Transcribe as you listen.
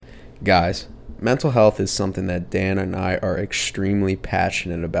Guys, mental health is something that Dan and I are extremely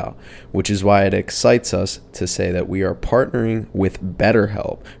passionate about, which is why it excites us to say that we are partnering with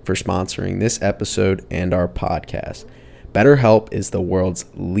BetterHelp for sponsoring this episode and our podcast. BetterHelp is the world's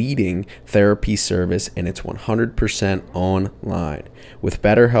leading therapy service, and it's 100% online. With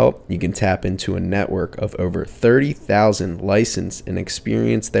BetterHelp, you can tap into a network of over 30,000 licensed and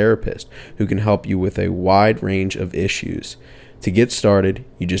experienced therapists who can help you with a wide range of issues. To get started,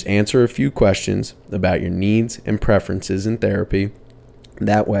 you just answer a few questions about your needs and preferences in therapy.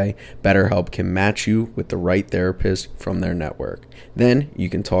 That way, BetterHelp can match you with the right therapist from their network. Then you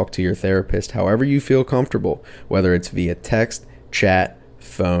can talk to your therapist however you feel comfortable, whether it's via text, chat,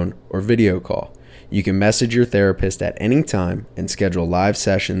 phone, or video call. You can message your therapist at any time and schedule live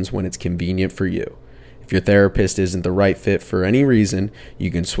sessions when it's convenient for you. If your therapist isn't the right fit for any reason,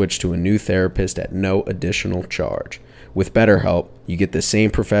 you can switch to a new therapist at no additional charge. With BetterHelp, you get the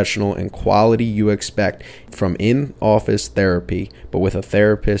same professional and quality you expect from in-office therapy, but with a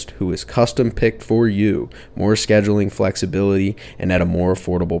therapist who is custom-picked for you, more scheduling flexibility, and at a more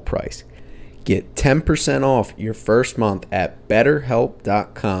affordable price. Get 10% off your first month at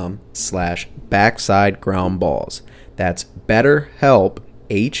betterhelp.com/backsidegroundballs. That's BetterHelp,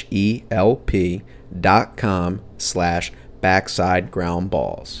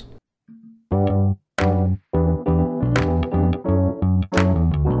 HELP.com/backsidegroundballs.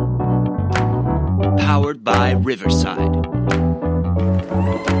 Powered by Riverside.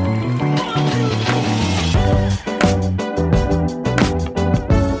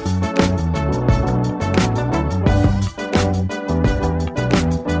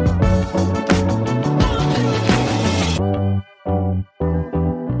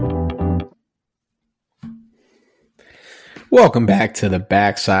 Welcome back to the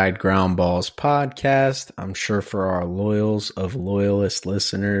Backside Ground Balls podcast. I'm sure for our loyalist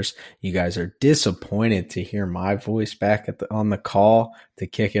listeners, you guys are disappointed to hear my voice back on the call to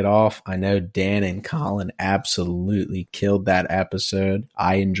kick it off. I know Dan and Colin absolutely killed that episode.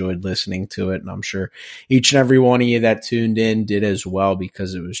 I enjoyed listening to it, and I'm sure each and every one of you that tuned in did as well,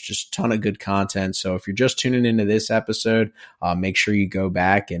 because it was just a ton of good content. So if you're just tuning into this episode, make sure you go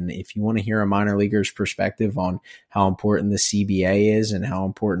back, and if you want to hear a minor leaguer's perspective on how important the CBA is and how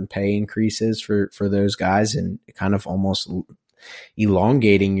important pay increase is for those guys, and kind of almost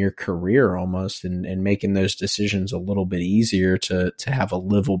elongating your career almost, and making those decisions a little bit easier to have a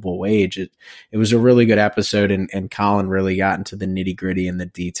livable wage. It was a really good episode, and Colin really got into the nitty gritty and the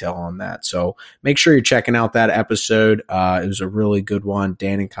detail on that. So make sure you're checking out that episode. It was a really good one.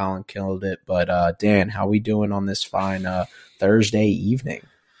 Dan and Colin killed it. But Dan, how we doing on this fine Thursday evening?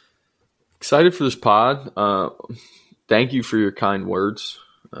 Excited for this pod. Thank you for your kind words.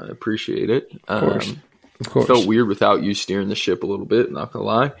 I appreciate it. Of course. Felt weird without you steering the ship a little bit, not gonna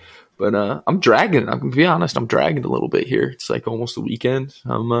lie. But I'm dragging. I'm gonna be honest, I'm dragging a little bit here. It's like almost the weekend.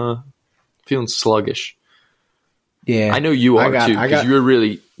 I'm feeling sluggish. Yeah. I know you are too, because you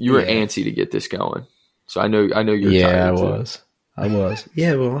were antsy to get this going. So I know you're tired too. I was.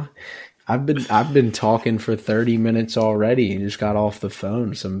 Yeah, well, I've been talking for 30 minutes already and just got off the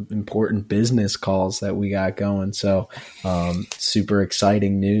phone. Some important business calls that we got going. So super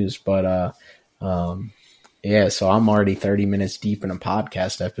exciting news. But yeah, so I'm already 30 minutes deep in a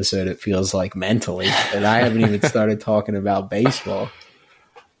podcast episode, it feels like, mentally. And I haven't even started talking about baseball.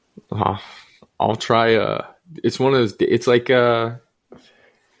 I'll try. It's one of those, it's like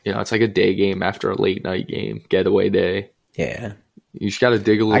it's like a day game after a late night game, getaway day. Yeah. You just got to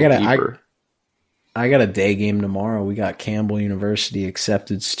dig a little deeper. I got a day game tomorrow. We got Campbell University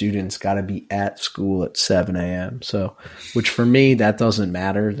accepted students got to be at school at 7 a.m. So, which for me, that doesn't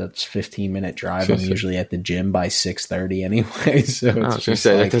matter. That's 15-minute drive. I'm usually at the gym by 6:30 anyway. So it's I was going to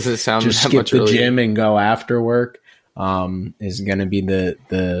say, that doesn't sound just that skip much the earlier. gym and go after work. Is going to be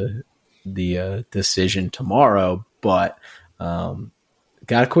the decision tomorrow. But got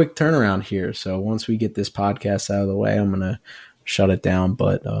a quick turnaround here. So once we get this podcast out of the way, I'm going to shut it down.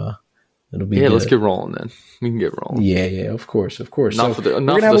 But it'll be good. Let's get rolling then. We can get rolling. Yeah, of course. Enough we're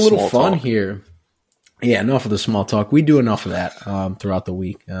gonna have a little fun here. Yeah, enough of the small talk. We do enough of that throughout the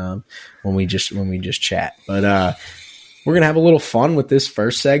week when we just chat. But we're gonna have a little fun with this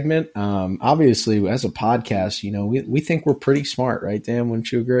first segment. Obviously, as a podcast, we think we're pretty smart, right, Dan?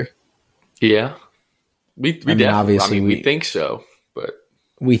 Wouldn't you agree? Yeah, we think so, but.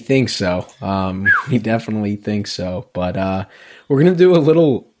 We think so. We definitely think so. But we're going to do a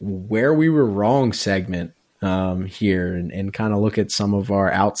little where we were wrong segment here and kind of look at some of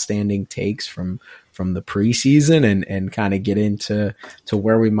our outstanding takes from the preseason and kind of get into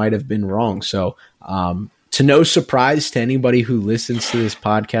where we might have been wrong. So to no surprise to anybody who listens to this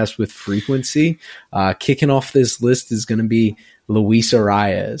podcast with frequency, kicking off this list is going to be Luis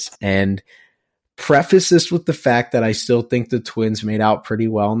Arias. And preface this with the fact that I still think the Twins made out pretty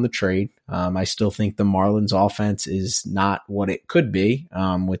well in the trade. I still think the Marlins offense is not what it could be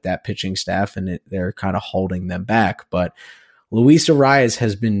with that pitching staff, and they're kind of holding them back. But Luis Arias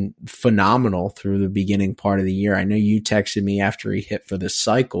has been phenomenal through the beginning part of the year. I know you texted me after he hit for the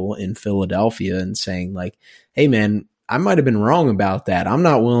cycle in Philadelphia and saying like, hey man, I might have been wrong about that. I'm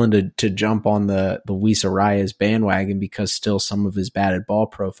not willing to jump on the Luis Arias bandwagon because still some of his batted ball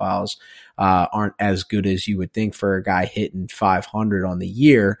profiles aren't as good as you would think for a guy hitting 500 on the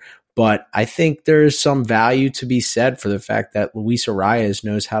year. But I think there is some value to be said for the fact that Luis Arias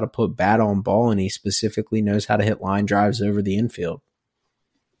knows how to put bat on ball, and he specifically knows how to hit line drives over the infield.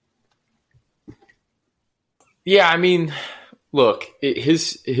 Yeah, I mean, look,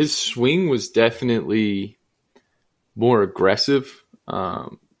 his swing was definitely more aggressive.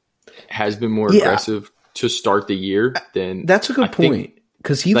 Has been more aggressive to start the year than. That's a good point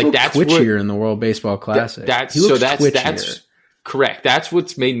because he looked twitchier in the World Baseball Classic. That's correct. That's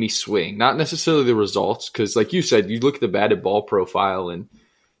what's made me swing, not necessarily the results. Because, like you said, you look at the batted ball profile, and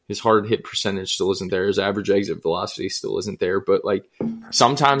his hard hit percentage still isn't there. His average exit velocity still isn't there. But like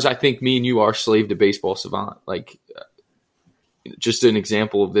sometimes, I think me and you are slave to Baseball Savant. Like, just an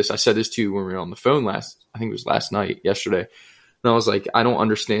example of this. I said this to you when we were on the phone yesterday. And I was like, I don't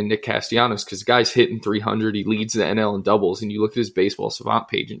understand Nick Castellanos because the guy's hitting 300. He leads the NL in doubles. And you look at his Baseball Savant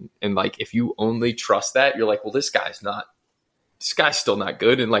page, and like, if you only trust that, you're like, well, this guy's still not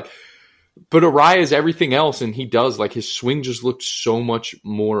good. And like, but Arias, everything else, and he does, like, his swing just looked so much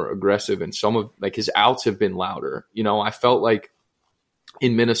more aggressive, and some of like his outs have been louder. You know, I felt like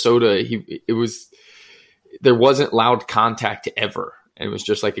in Minnesota, there wasn't loud contact ever. And it was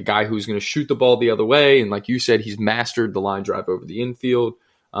just like a guy who's going to shoot the ball the other way. And like you said, he's mastered the line drive over the infield.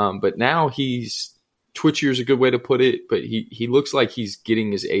 But now twitchier is a good way to put it, but he looks like he's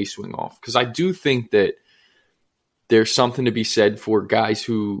getting his A swing off. Because I do think that there's something to be said for guys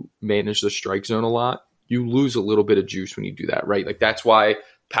who manage the strike zone a lot. You lose a little bit of juice when you do that, right? Like that's why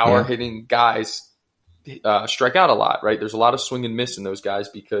power hitting guys strike out a lot, right? There's a lot of swing and miss in those guys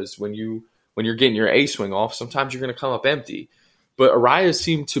because when you're getting your A swing off, sometimes you're going to come up empty. But Arias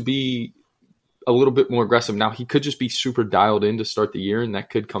seemed to be a little bit more aggressive. Now, he could just be super dialed in to start the year, and that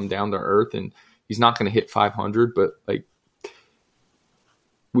could come down to earth, and he's not going to hit 500. But, like,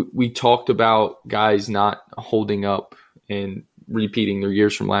 we talked about guys not holding up and repeating their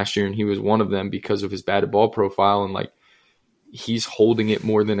years from last year, and he was one of them because of his batted ball profile. And, like, he's holding it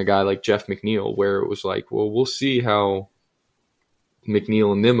more than a guy like Jeff McNeil, where it was like, well, we'll see how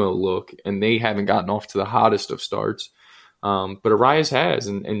McNeil and Nimmo look, and they haven't gotten off to the hottest of starts. But Arias has,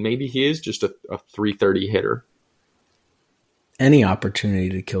 and maybe he is just a 330 hitter. Any opportunity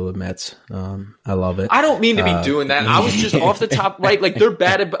to kill the Mets, I love it. I don't mean to be doing that. I was just off the top, right? Like they're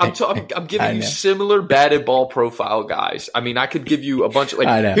batted. I'm giving you similar batted ball profile guys. I mean, I could give you a bunch of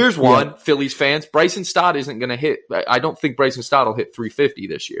here's one, Phillies fans. Bryson Stott isn't going to hit. I don't think Bryson Stott will hit 350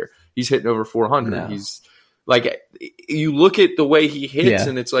 this year. He's hitting over 400. No. He's like, you look at the way he hits,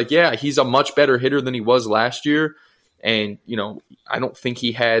 and it's like, he's a much better hitter than he was last year. And, you know, I don't think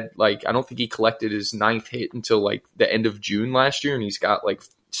he collected his 9th hit until like the end of June last year, and he's got like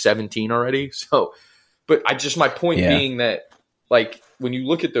 17 already. So, but my point being that, like, when you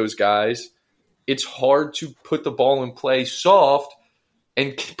look at those guys, it's hard to put the ball in play soft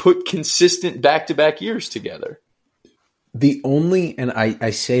and put consistent back-to-back years together. And I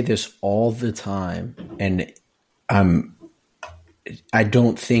say this all the time, and I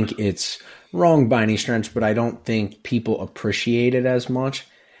don't think it's wrong by any stretch, but I don't think people appreciate it as much.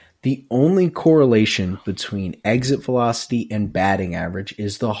 The only correlation between exit velocity and batting average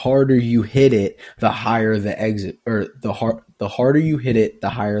is the harder you hit it, the higher the exit, or the harder you hit it, the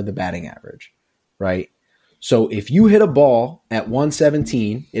higher the batting average, right? So if you hit a ball at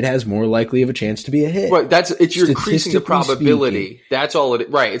 117, it has more likely of a chance to be a hit. Right, you're increasing the probability. Speaking, that's all it is.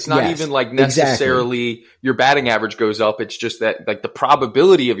 Right. It's not even like necessarily your batting average goes up. It's just that like the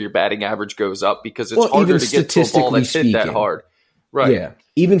probability of your batting average goes up because it's harder to get to a ball that's hit that hard. Right. Yeah.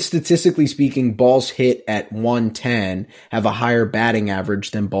 Even statistically speaking, balls hit at 110 have a higher batting average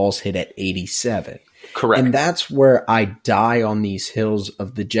than balls hit at 87. Correct. And that's where I die on these hills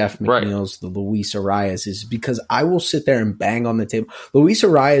of the Jeff McNeils, the Luis Arias, is because I will sit there and bang on the table. Luis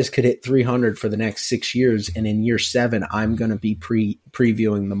Arias could hit 300 for the next 6 years, and in year 7, I'm going to be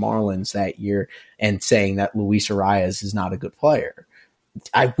previewing the Marlins that year and saying that Luis Arias is not a good player.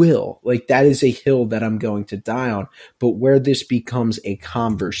 I will. Like, that is a hill that I'm going to die on. But where this becomes a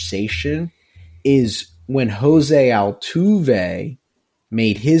conversation is when Jose Altuve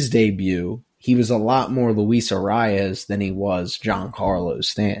made his debut, he was a lot more Luis Arias than he was Giancarlo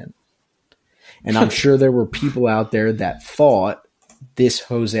Stanton. And I'm sure there were people out there that thought this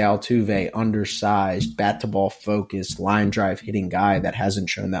Jose Altuve, undersized, bat-to-ball focused, line drive hitting guy that hasn't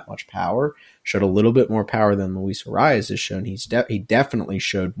shown that much power, showed a little bit more power than Luis Arias has shown. He definitely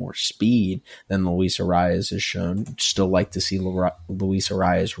showed more speed than Luis Arias has shown. Still like to see Luis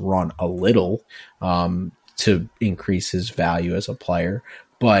Arias run a little to increase his value as a player.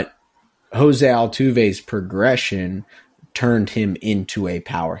 But Jose Altuve's progression turned him into a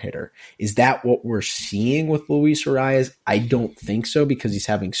power hitter. Is that what we're seeing with Luis Arias? I don't think so, because he's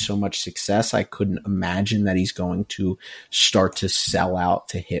having so much success. I couldn't imagine that he's going to start to sell out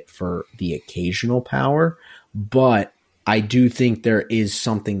to hit for the occasional power. But I do think there is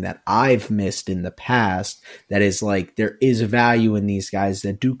something that I've missed in the past that is like, there is value in these guys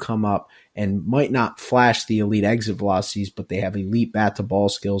that do come up and might not flash the elite exit velocities, but they have elite bat-to-ball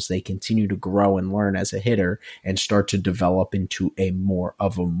skills. They continue to grow and learn as a hitter and start to develop into a more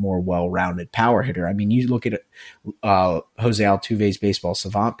well-rounded power hitter. I mean, you look at Jose Altuve's Baseball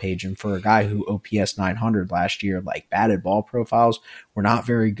Savant page, and for a guy who OPS 900 last year, like, batted ball profiles were not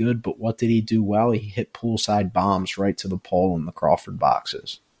very good, but what did he do well? He hit poolside bombs right to the pole in the Crawford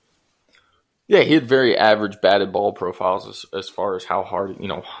boxes. Yeah, he had very average batted ball profiles as far as how hard,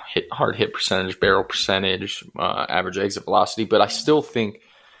 hard hit percentage, barrel percentage, average exit velocity. But I still think,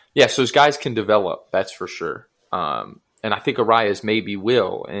 so those guys can develop, that's for sure. And I think Arias maybe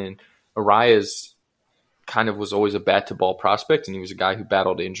will. And Arias kind of was always a bat to ball prospect, and he was a guy who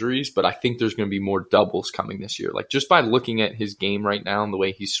battled injuries. But I think there's going to be more doubles coming this year. Like, just by looking at his game right now and the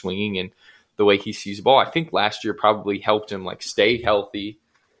way he's swinging and the way he sees the ball, I think last year probably helped him stay healthy.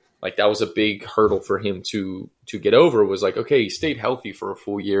 Like, that was a big hurdle for him to get over, was like, okay, he stayed healthy for a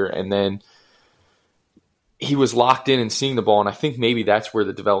full year, and then he was locked in and seeing the ball. And I think maybe that's where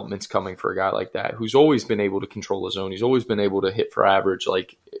the development's coming for a guy like that, who's always been able to control his zone. He's always been able to hit for average,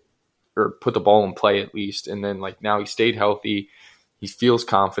 or put the ball in play at least. And then now he stayed healthy. He feels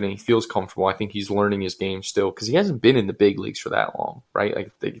confident. He feels comfortable. I think he's learning his game still, because he hasn't been in the big leagues for that long,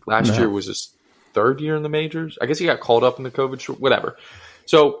 right? Last year was his third year in the majors. I guess he got called up in the COVID, whatever.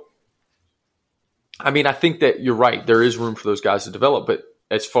 So, I mean, I think that you're right. There is room for those guys to develop. But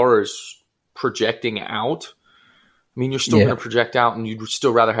as far as projecting out, I mean, you're still going to project out, and you'd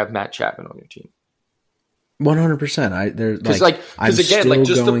still rather have Matt Chapman on your team. 100%. Because again,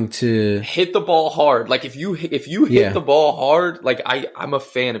 just going to hit the ball hard. Like, if you hit the ball hard, I'm a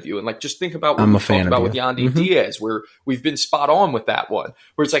fan of you. And just think about what we talked about with Yandy Diaz, where we've been spot on with that one.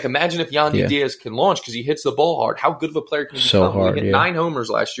 Where it's imagine if Yandy Diaz can launch because he hits the ball hard. How good of a player can he become? He hit 9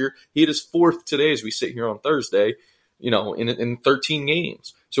 homers last year. He hit his 4th today as we sit here on Thursday. In 13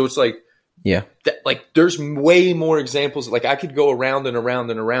 games. So it's there's way more examples. I could go around and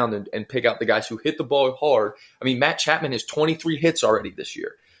around and around and pick out the guys who hit the ball hard. I mean, Matt Chapman has 23 hits already this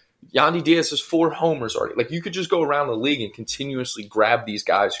year. Yandy Diaz has 4 homers already. You could just go around the league and continuously grab these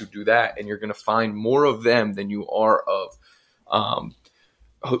guys who do that, and you're going to find more of them than you are of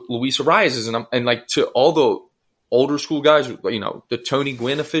Luis Arias. And to all the older school guys, the Tony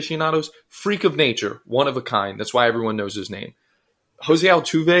Gwynn aficionados, freak of nature, one of a kind. That's why everyone knows his name. Jose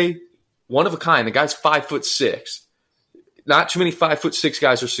Altuve, one of a kind. The guy's 5'6". Not too many 5'6"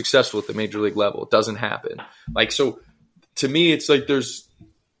 guys are successful at the major league level. It doesn't happen. So to me, it's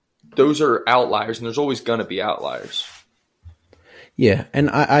those are outliers, and there's always going to be outliers. Yeah, and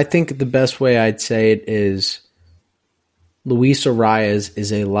I think the best way I'd say it is Luis Arias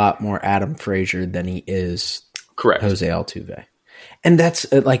is a lot more Adam Frazier than he is Jose Altuve. And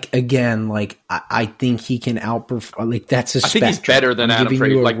that's I think he can outperform. That's a spectrum. I think he's better than Adam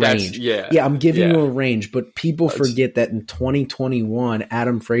Frazier. I'm giving you a range, but people forget that in 2021,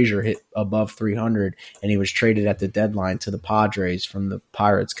 Adam Frazier hit above 300, and he was traded at the deadline to the Padres from the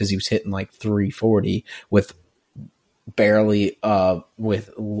Pirates because he was hitting 340 with barely with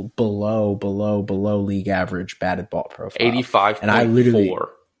below league average batted ball profile. 85.4 and I literally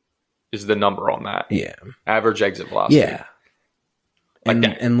is the number on that. Yeah, average exit velocity. Yeah.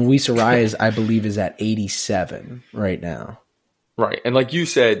 And Luis Arias, I believe, is at 87 right now. Right. And like you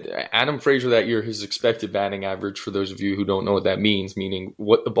said, Adam Frazier that year, his expected batting average, for those of you who don't know what that means, meaning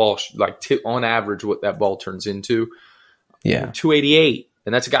what the ball, on average, what that ball turns into. Yeah. 288.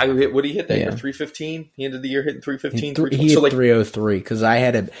 And that's a guy who hit, what did he hit that year? 315? He ended the year hitting 315? He hit 303 because I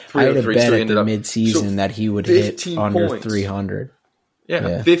had a bet at the midseason that he would hit under 300.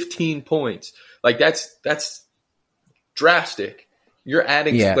 Yeah, 15 points. That's drastic. You're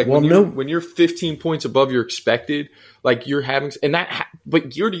adding when you're 15 points above your expected, you're having, and that,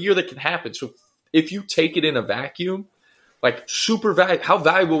 but year to year that can happen. So if you take it in a vacuum, like super valuable. How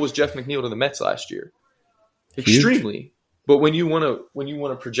valuable was Jeff McNeil to the Mets last year? Extremely. But when you want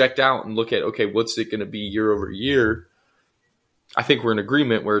to project out and look at, okay, what's it going to be year over year? I think we're in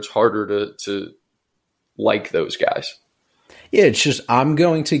agreement where it's harder to like those guys. Yeah, it's just I'm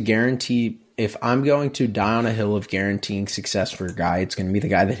going to guarantee, if I'm going to die on a hill of guaranteeing success for a guy, it's going to be the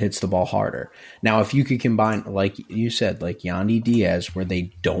guy that hits the ball harder. Now, if you could combine, like you said, like Yandy Diaz, where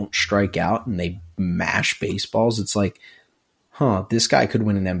they don't strike out and they mash baseballs, it's like, this guy could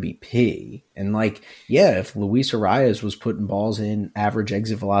win an MVP. And like, yeah, if Luis Arias was putting balls in average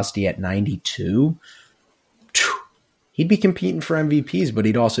exit velocity at 92, he'd be competing for MVPs, but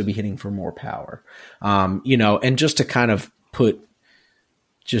he'd also be hitting for more power. And just to kind of put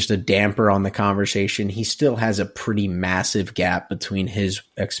just a damper on the conversation, he still has a pretty massive gap between his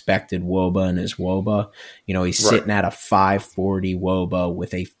expected WOBA and his WOBA. He's sitting at a 540 WOBA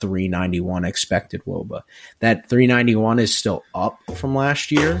with a 391 expected WOBA. That 391 is still up from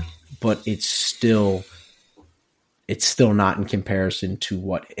last year, but it's still not in comparison to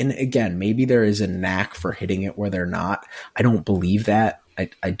what, and again, maybe there is a knack for hitting it where they're not. I don't believe that.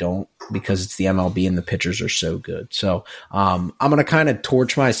 I don't, because it's the MLB and the pitchers are so good. So I'm going to kind of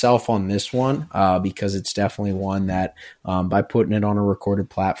torch myself on this one because it's definitely one that by putting it on a recorded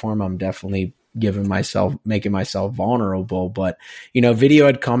platform, I'm definitely making myself vulnerable. But, video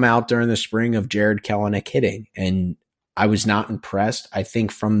had come out during the spring of Jared Kelenic hitting, and I was not impressed. I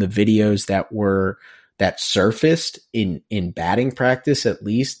think from the videos that surfaced in batting practice, at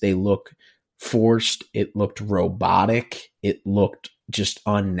least, they look forced. It looked robotic. It looked just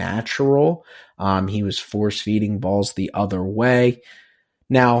unnatural. He was force feeding balls the other way.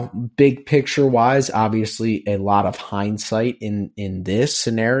 Now, big picture wise, obviously a lot of hindsight in this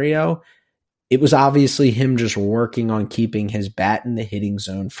scenario. It was obviously him just working on keeping his bat in the hitting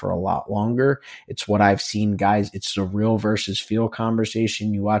zone for a lot longer. It's what I've seen, guys. It's the real versus feel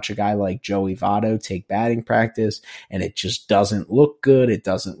conversation. You watch a guy like Joey Votto take batting practice, and it just doesn't look good. It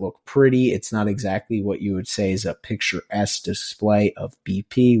doesn't look pretty. It's not exactly what you would say is a picturesque display of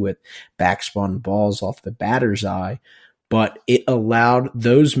BP with backspun balls off the batter's eye. But it allowed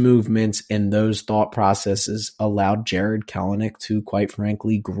those movements and those thought processes allowed Jared Kelenic to, quite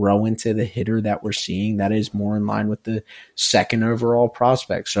frankly, grow into the hitter that we're seeing that is more in line with the second overall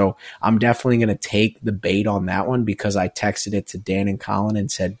prospect. So I'm definitely going to take the bait on that one, because I texted it to Dan and Colin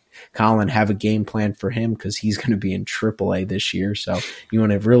and said, Colin, have a game plan for him because he's going to be in AAA this year. So you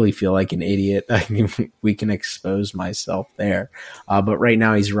want to really feel like an idiot, we can expose myself there. But right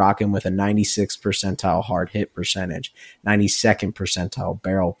now he's rocking with a 96th percentile hard hit percentage, 92nd percentile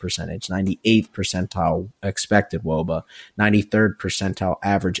barrel percentage, 98th percentile expected WOBA, 93rd percentile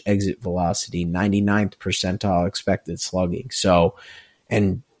average exit velocity, 99th percentile expected slugging. So,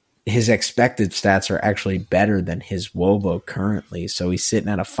 and his expected stats are actually better than his WOBA currently. So he's sitting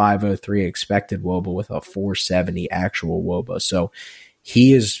at a 503 expected WOBA with a 470 actual WOBA. So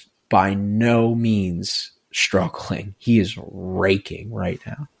he is by no means struggling. He is raking right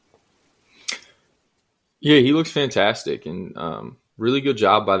now. Yeah, he looks fantastic, and really good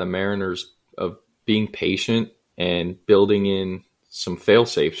job by the Mariners of being patient and building in some fail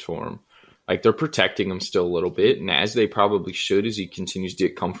safes for him. Like, they're protecting him still a little bit, and as they probably should as he continues to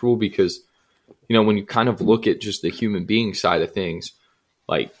get comfortable, because, when you kind of look at just the human being side of things,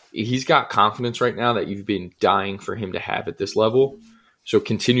 like, he's got confidence right now that you've been dying for him to have at this level. So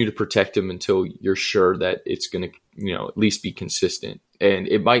continue to protect him until you're sure that it's going to, at least be consistent. And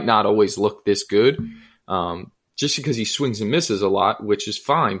it might not always look this good, just because he swings and misses a lot, which is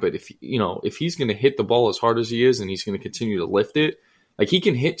fine. But if he's going to hit the ball as hard as he is and he's going to continue to lift it, like, he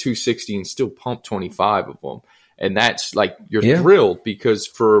can hit 260 and still pump 25 of them. And that's like, you're thrilled, because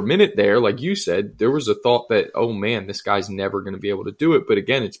for a minute there, like you said, there was a thought that, oh man, this guy's never going to be able to do it. But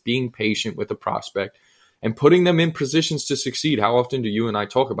again, it's being patient with the prospect and putting them in positions to succeed. How often do you and I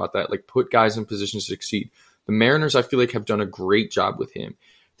talk about that? Like, put guys in positions to succeed. The Mariners, I feel like, have done a great job with him.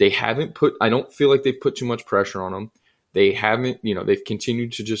 I don't feel like they've put too much pressure on him. They haven't, they've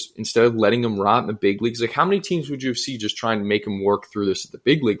continued to just, instead of letting him rot in the big leagues, like, how many teams would you see just trying to make him work through this at the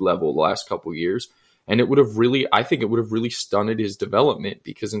big league level the last couple of years? And I think it would have really stunted his development,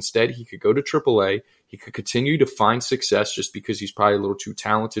 because instead he could go to AAA. He could continue to find success just because he's probably a little too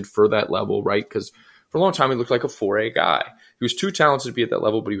talented for that level, right? Because for a long time, he looked like a 4A guy. He was too talented to be at that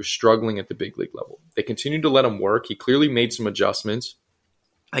level, but he was struggling at the big league level. They continued to let him work. He clearly made some adjustments.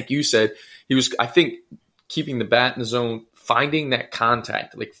 Like you said, he was, I think, keeping the bat in the zone, finding that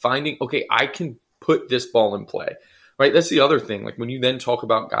contact, like finding, okay, I can put this ball in play. right? That's the other thing. Like when you then talk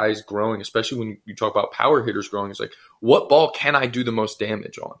about guys growing, especially when you talk about power hitters growing, it's like, what ball can I do the most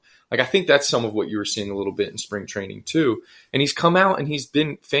damage on? Like, I think that's some of what you were seeing a little bit in spring training too. And he's come out and he's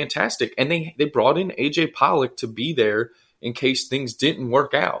been fantastic. And they brought in AJ Pollock to be there in case things didn't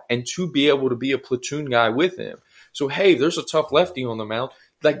work out and to be able to be a platoon guy with him. So, hey, there's a tough lefty on the mound.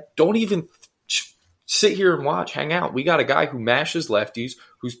 Like, don't even sit here and watch, hang out. We got a guy who mashes lefties,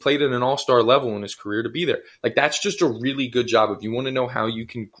 who's played at an all-star level in his career to be there. Like, that's just a really good job. If you want to know how you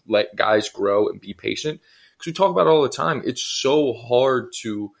can let guys grow and be patient, because we talk about it all the time, it's so hard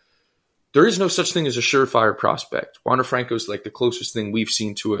to – there is no such thing as a surefire prospect. Wander Franco's like the closest thing we've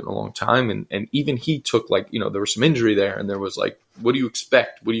seen to it in a long time. And even he took there was some injury there, and there was like, what do you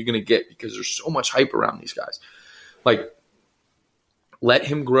expect? What are you going to get? Because there's so much hype around these guys. Like, let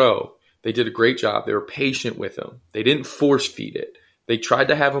him grow. They did a great job. They were patient with him. They didn't force feed it. They tried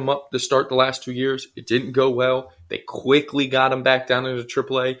to have him up to start the last 2 years. It didn't go well. They quickly got him back down into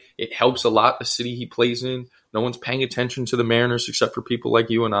AAA. It helps a lot the city he plays in. No one's paying attention to the Mariners except for people like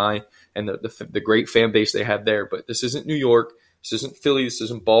you and I and the great fan base they have there. But this isn't New York. This isn't Philly. This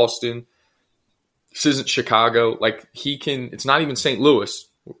isn't Boston. This isn't Chicago. Like, it's not even St. Louis.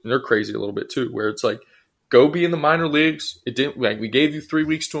 They're crazy a little bit too, where it's like, go be in the minor leagues. It didn't we gave you 3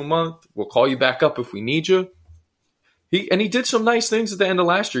 weeks to a month. We'll call you back up if we need you. He did some nice things at the end of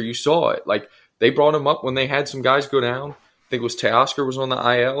last year. You saw it. Like, they brought him up when they had some guys go down. I think it was Teoscar was on the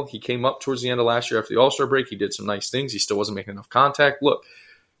IL. He came up towards the end of last year after the All-Star break. He did some nice things. He still wasn't making enough contact. Look,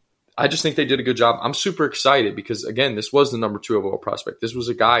 I just think they did a good job. I'm super excited because, again, this was the number 2 overall prospect. This was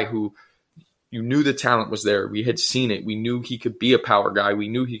a guy who you knew the talent was there. We had seen it. We knew he could be a power guy. We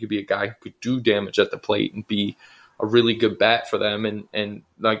knew he could be a guy who could do damage at the plate and be a really good bat for them. And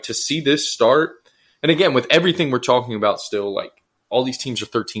like, to see this start, and again, with everything we're talking about still, like, all these teams are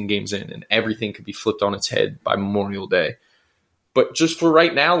 13 games in and everything could be flipped on its head by Memorial Day. But just for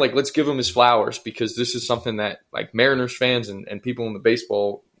right now, like, let's give him his flowers, because this is something that, like, Mariners fans and people in the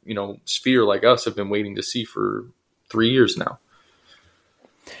baseball, sphere like us have been waiting to see for 3 years now.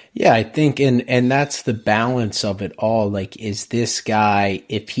 Yeah, I think, and that's the balance of it all. Like, is this guy,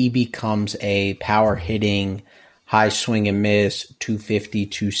 if he becomes a power hitting, high swing and miss, 250,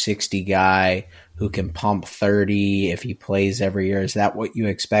 260 guy who can pump 30 if he plays every year, is that what you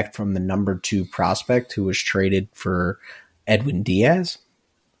expect from the number 2 prospect who was traded for Edwin Diaz?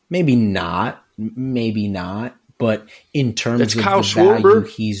 Maybe not. But in terms of Kyle the Schwarber.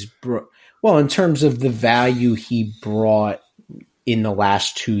 value in terms of the value he brought in the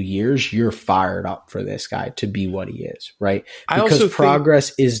last 2 years, you're fired up for this guy to be what he is, right? Because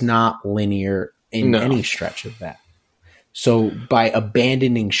progress is not linear in any stretch of that. So by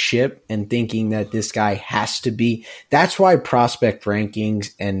abandoning ship and thinking that this guy has to be, that's why prospect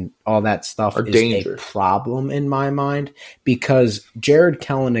rankings and all that stuff is dangerous. A problem in my mind, because Jared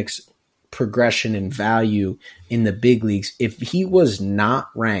Kellenich's progression in value in the big leagues, if he was not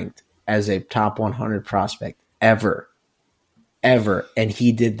ranked as a top 100 prospect ever, and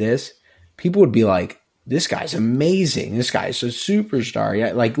he did this, people would be like, this guy's amazing. This guy's a superstar.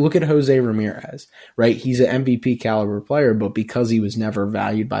 Yeah, like, look at Jose Ramirez, right? He's an MVP caliber player, but because he was never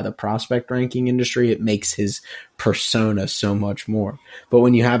valued by the prospect ranking industry, it makes his persona so much more. But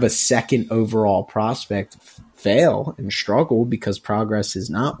when you have a second overall prospect fail and struggle because progress is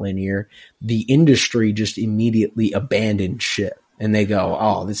not linear, the industry just immediately abandons ship. And they go,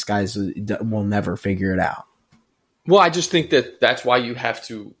 oh, this guy's will never figure it out. Well, I just think that's why you have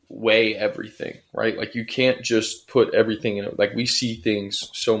to weigh everything, right? Like, you can't just put everything in it. Like, we see things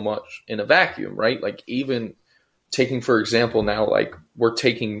so much in a vacuum, right? Like, even taking, for example, now, like, we're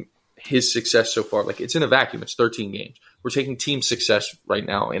taking his success so far. Like, it's in a vacuum. It's 13 games. We're taking team success right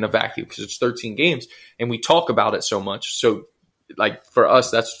now in a vacuum because it's 13 games, and we talk about it so much. So, like, for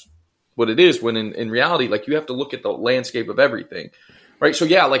us, that's what it is, when in reality, like, you have to look at the landscape of everything. Right. So,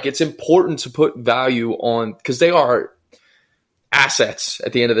 yeah, like, it's important to put value on, because they are assets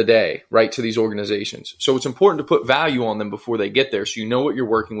at the end of the day, right, to these organizations. So it's important to put value on them before they get there. So you know what you're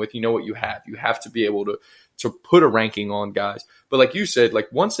working with. You know what you have. You have to be able to put a ranking on guys. But like you said,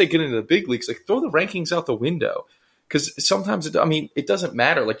 like, once they get into the big leagues, like, throw the rankings out the window, because sometimes, it doesn't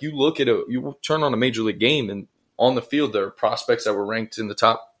matter. Like, you look at you turn on a major league game, and on the field, there are prospects that were ranked in the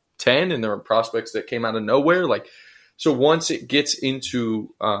top 10, and there are prospects that came out of nowhere. Like, so once it gets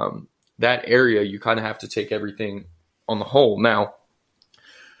into that area, you kind of have to take everything on the whole. Now,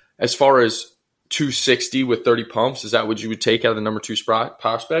 as far as 260 with 30 pumps, is that what you would take out of the number 2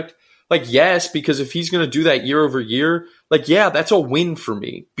 prospect? Like, yes, because if he's going to do that year over year, like, yeah, that's a win for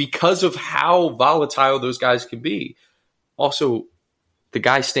me because of how volatile those guys can be. Also, the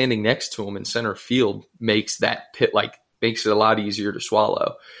guy standing next to him in center field makes that makes it a lot easier to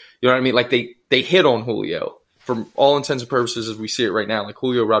swallow. You know what I mean? Like they hit on Julio for all intents and purposes as we see it right now. Like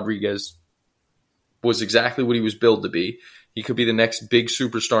Julio Rodriguez was exactly what he was billed to be. He could be the next big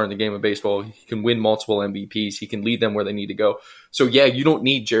superstar in the game of baseball. He can win multiple MVPs. He can lead them where they need to go. So, yeah, you don't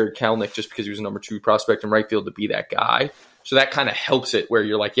need Jared Kelenic just because he was a number 2 prospect in right field to be that guy. So that kind of helps it where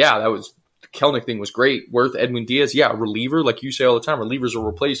you're like, yeah, the Kelenic thing was great. Worth Edwin Diaz, yeah, a reliever, like you say all the time, relievers are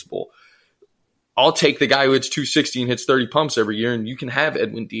replaceable. I'll take the guy who hits 260 and hits 30 pumps every year, and you can have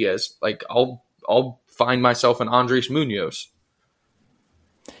Edwin Diaz. Like, I'll find myself an Andres Munoz.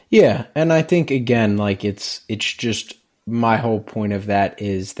 Yeah, and I think, again, like it's just my whole point of that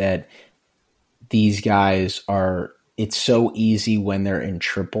is that these guys are – it's so easy when they're in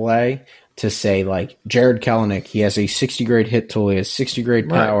AAA to say, like, Jared Kelenic, he has a 60-grade hit tool, he has 60-grade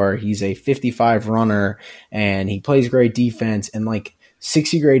power, he's a 55 runner, and he plays great defense. And, like,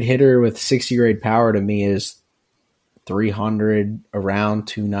 60-grade hitter with 60-grade power to me is 300, around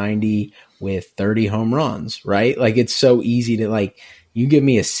 290 with 30 home runs, right? Like, it's so easy to, like – you give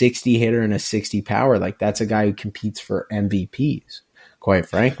me a 60 hitter and a 60 power, like that's a guy who competes for MVPs, quite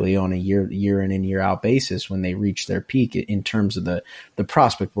frankly, on a year in and year out basis when they reach their peak in terms of the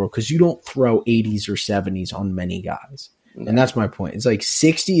prospect world, because you don't throw 80s or 70s on many guys. No. And that's my point. It's like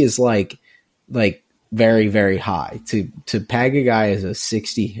 60 is like very, very high. To peg a guy as a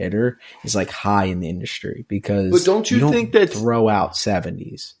 60 hitter is like high in the industry because but don't you think that throw out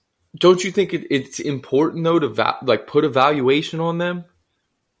 70s. Don't you think it's important, though, to put a valuation on them?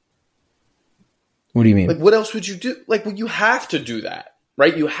 What do you mean? Like, what else would you do? Like, well, you have to do that,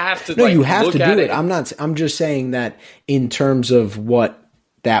 right? You have to. No, you have to do it. I'm just saying that in terms of what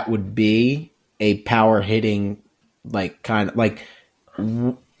that would be, a power hitting, like kind of like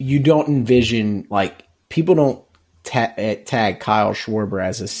you don't envision like people don't tag Kyle Schwarber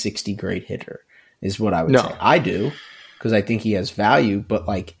as a 60 grade hitter is what I would say. I do because I think he has value, but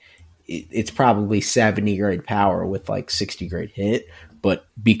like. It's probably 70 grade power with like 60 grade hit, but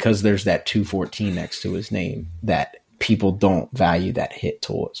because there's that 214 next to his name, that people don't value that hit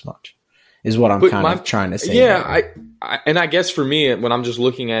tool as much is what I'm kind of trying to say. Yeah. I guess for me, when I'm just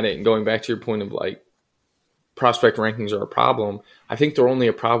looking at it and going back to your point of like prospect rankings are a problem, I think they're only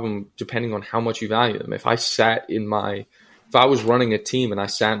a problem depending on how much you value them. If I was running a team and I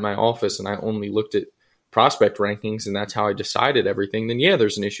sat in my office and I only looked at prospect rankings and that's how I decided everything, then yeah,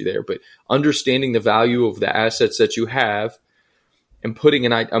 there's an issue there. But understanding the value of the assets that you have and putting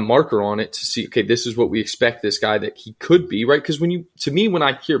a marker on it to see, okay, this is what we expect this guy that he could be, right? Because when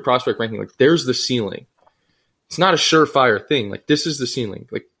I hear prospect ranking, like there's the ceiling. It's not a surefire thing. Like this is the ceiling.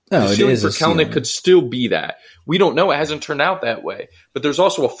 Like the ceiling for Kelenic could still be that. We don't know. It hasn't turned out that way. But there's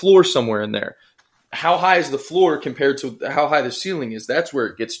also a floor somewhere in there. How high is the floor compared to how high the ceiling is? That's where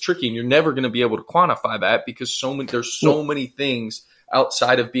it gets tricky, and you're never going to be able to quantify that because there's so many things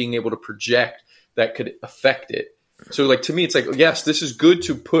outside of being able to project that could affect it. So, like to me, it's like yes, this is good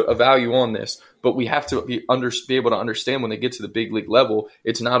to put a value on this, but we have to be able to understand when they get to the big league level,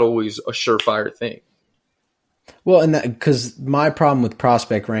 it's not always a surefire thing. Well, and because my problem with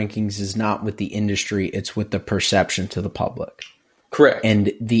prospect rankings is not with the industry; it's with the perception to the public. Correct.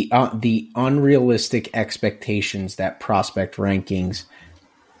 And the unrealistic expectations that prospect rankings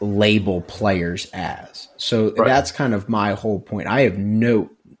label players as. So that's kind of my whole point. I have no.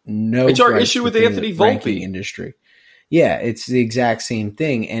 It's our issue with Anthony Volpe industry. Yeah, it's the exact same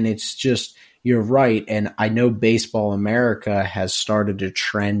thing, and it's just you're right. And I know Baseball America has started to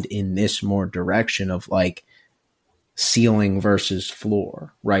trend in this more direction of like ceiling versus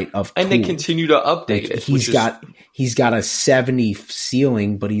floor, right? And they continue to update it. He's got a 70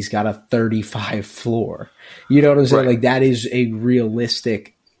 ceiling, but he's got a 35 floor. You know what I'm saying? Like that is a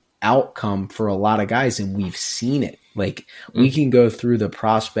realistic outcome for a lot of guys, and we've seen it. Like we can go through the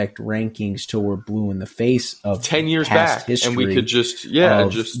prospect rankings till we're blue in the face of 10 years back, and we could just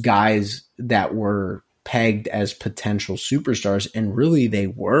guys that were pegged as potential superstars, and really they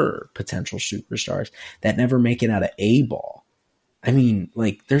were potential superstars that never make it out of A ball. I mean,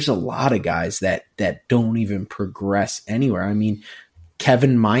 like there's a lot of guys that don't even progress anywhere. I mean,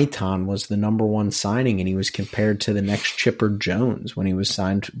 Kevin Maitan was the number 1 signing, and he was compared to the next Chipper Jones when he was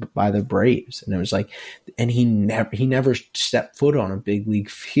signed by the Braves. And it was like, and he never stepped foot on a big league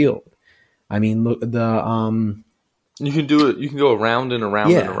field. I mean, look, you can do it. You can go around and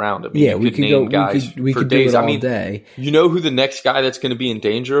around and around. I mean, we could name guys we could do it all day. You know who the next guy that's going to be in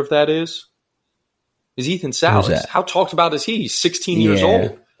danger of that is Ethan Salas. How talked about is he? He's 16 years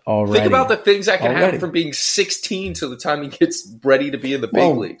old. Already. Think about the things that can happen from being 16 to the time he gets ready to be in the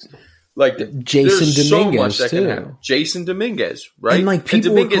big leagues. Like Jason there's Dominguez so much that too. can happen. Jason Dominguez, right? And like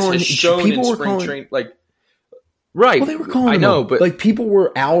people were Dominguez calling, has shown people in were spring calling, training, like right. well, they were calling I him know, up. but like people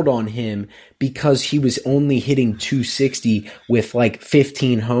were out on him because he was only hitting 260 with like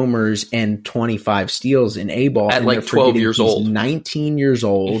 15 homers and 25 steals in A ball. at and like 12 years he's old. 19 years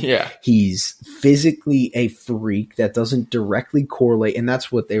old. Yeah. He's physically a freak that doesn't directly correlate. And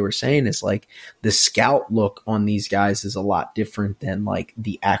that's what they were saying is like the scout look on these guys is a lot different than like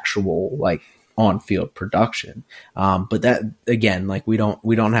the actual like on-field production. But that again, like we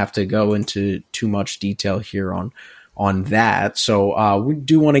don't have to go into too much detail here on that. So we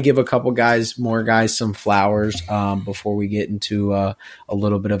do want to give a couple more guys some flowers before we get into a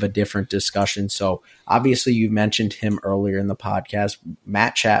little bit of a different discussion. So obviously you mentioned him earlier in the podcast,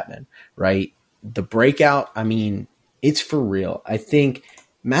 Matt Chapman, right? The breakout, I mean, it's for real. I think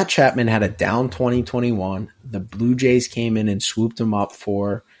Matt Chapman had a down 2021. The Blue Jays came in and swooped him up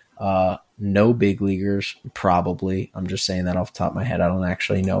for no big leaguers, probably. I'm just saying that off the top of my head. I don't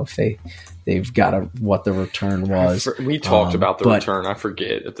actually know if they've got what the return was. We talked about the return. I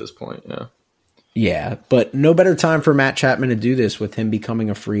forget at this point. Yeah. Yeah, but no better time for Matt Chapman to do this with him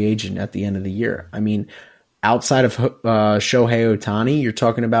becoming a free agent at the end of the year. I mean, outside of Shohei Ohtani, you're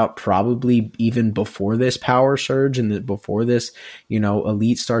talking about probably even before this power surge and before this,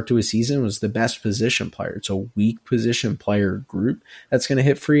 elite start to a season was the best position player. It's a weak position player group that's going to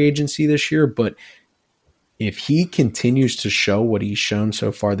hit free agency this year. But if he continues to show what he's shown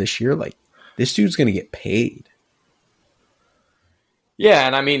so far this year, like this dude's going to get paid. Yeah,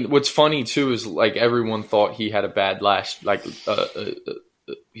 and I mean, what's funny too is like everyone thought he had a bad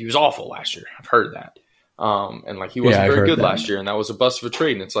he was awful last year. I've heard that. And like he wasn't very good last year, and that was a bust of a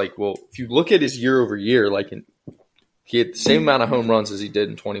trade. And it's like, well, if you look at his year over year, like he had the same amount of home runs as he did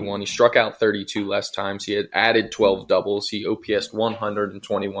in 21. He struck out 32 less times. He had added 12 doubles. He OPS'd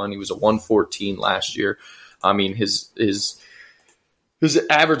 121. He was a 114 last year. I mean, his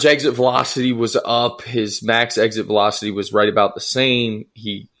average exit velocity was up. His max exit velocity was right about the same.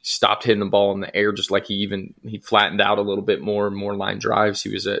 He stopped hitting the ball in the air, just like he flattened out a little bit more line drives.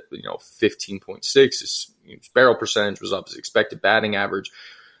 He was at 15.6. His barrel percentage was up. His expected batting average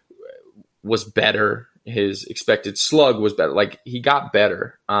was better. His expected slug was better. Like he got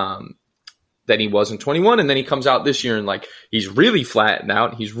better than he was in 21, and then he comes out this year and like he's really flattened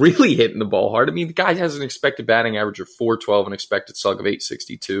out. He's really hitting the ball hard. I mean, the guy has an expected batting average of 412 and expected slug of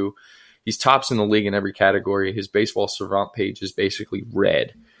 862. He's tops in the league in every category. His baseball savant page is basically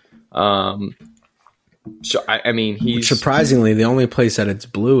red. So I mean, he's surprisingly the only place that it's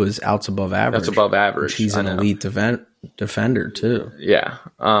blue is outs above average. That's above average. He's an elite defender too. Yeah.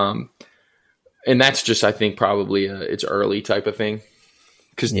 And that's just, I think, probably it's early type of thing.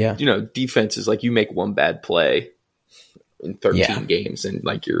 Because, defense is like you make one bad play in 13 games and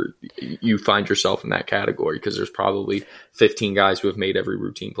like you find yourself in that category because there's probably 15 guys who have made every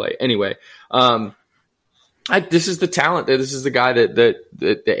routine play. Anyway, this is the talent. This is the guy that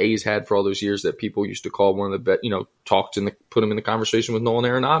the A's had for all those years that people used to call one of the best, put him in the conversation with Nolan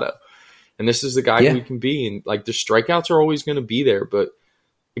Arenado. And this is the guy who he can be. And like the strikeouts are always going to be there. But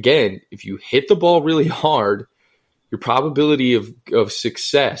again, if you hit the ball really hard, your probability of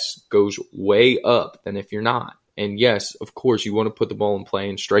success goes way up than if you're not. And yes, of course, you want to put the ball in play,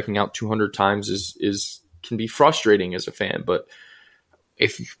 and striking out 200 times can be frustrating as a fan. But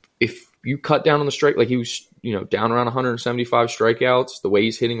if you cut down on the strike, like he was, down around 175 strikeouts, the way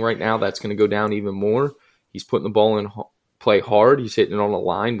he's hitting right now, that's going to go down even more. He's putting the ball in play hard. He's hitting it on a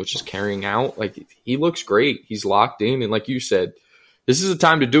line, which is carrying out. Like he looks great. He's locked in, and like you said, this is the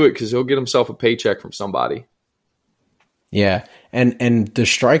time to do it because he'll get himself a paycheck from somebody. Yeah, and the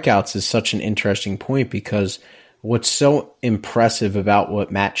strikeouts is such an interesting point because what's so impressive about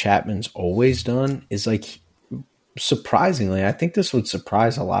what Matt Chapman's always done is like surprisingly, I think this would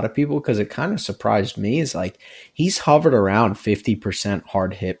surprise a lot of people because it kind of surprised me is like he's hovered around 50%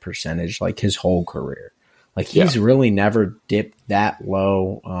 hard hit percentage like his whole career. Like he's really never dipped that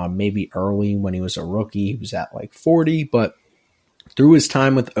low. Maybe early when he was a rookie, he was at like 40, but through his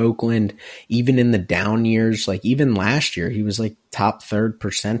time with Oakland, even in the down years, like even last year, he was like top third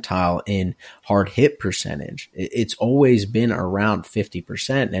percentile in hard hit percentage. It's always been around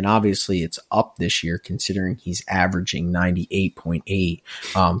 50%. And obviously it's up this year considering he's averaging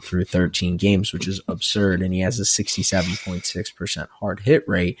 98.8 through 13 games, which is absurd. And he has a 67.6% hard hit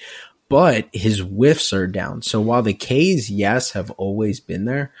rate, but his whiffs are down. So while the Ks, yes, have always been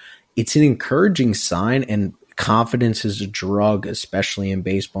there, it's an encouraging sign and confidence is a drug, especially in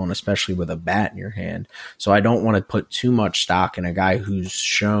baseball and especially with a bat in your hand. So I don't want to put too much stock in a guy who's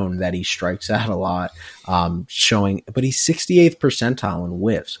shown that he strikes out a lot, but he's 68th percentile in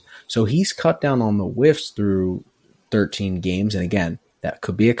whiffs. So he's cut down on the whiffs through 13 games. And again, that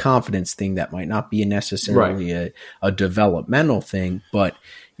could be a confidence thing. That might not be necessarily a developmental thing. But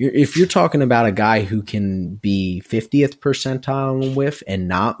if you're talking about a guy who can be 50th percentile in whiff and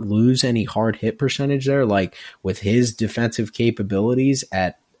not lose any hard hit percentage there, like with his defensive capabilities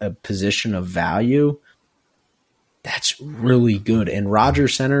at a position of value, that's really good. And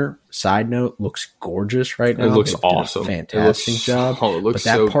Rogers Center, side note, looks gorgeous right now. It looks awesome. Fantastic job. But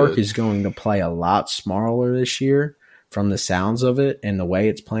that park good. is going to play a lot smaller this year from the sounds of it and the way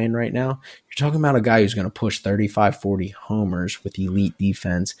it's playing right now. You're talking about a guy who's going to push 35, 40 homers with elite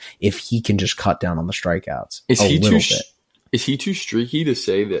defense if he can just cut down on the strikeouts Is he too streaky to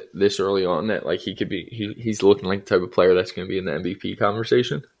say that this early on that like he could be he's looking like the type of player that's going to be in the MVP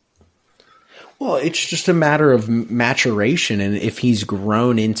conversation? Well, it's just a matter of maturation, and if he's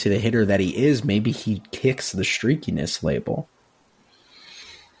grown into the hitter that he is, maybe he kicks the streakiness label.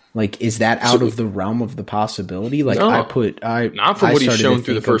 Like, is that out of the realm of the possibility? Like, no, not from what he's shown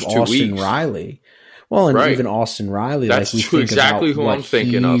through the first 2 Austin weeks. Riley. Well, and even Austin Riley, that's like we think exactly about who what I'm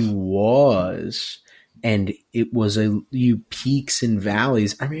thinking he of. Was, and it was peaks and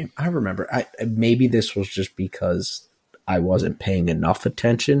valleys. I mean, I remember. Maybe this was just because I wasn't paying enough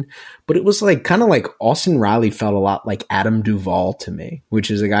attention, but it was like kind of like Austin Riley felt a lot like Adam Duvall to me,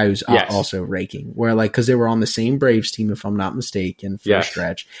 which is a guy who's also raking, where like, cause they were on the same Braves team, if I'm not mistaken, for a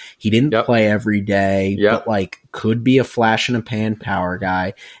stretch. He didn't play every day, but like could be a flash in a pan power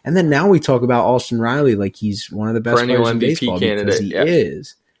guy. And then now we talk about Austin Riley, like he's one of the best perennial players in MVP baseball candidate. because he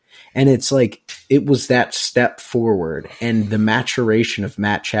is. And it's like, it was that step forward and the maturation of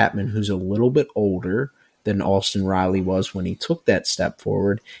Matt Chapman, who's a little bit older than Austin Riley was when he took that step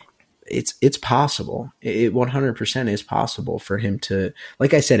forward. It's possible. It 100% is possible for him to,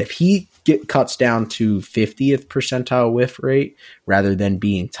 like I said, if he cuts down to 50th percentile whiff rate rather than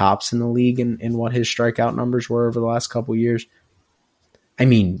being tops in the league in what his strikeout numbers were over the last couple of years. I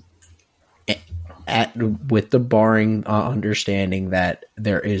mean, with the barring understanding that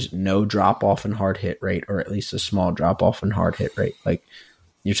there is no drop off in hard hit rate, or at least a small drop off in hard hit rate, like,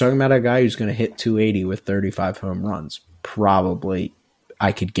 you're talking about a guy who's going to hit 280 with 35 home runs. Probably,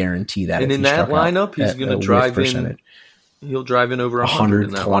 I could guarantee that. And in that lineup, he's going to drive in. He'll drive in over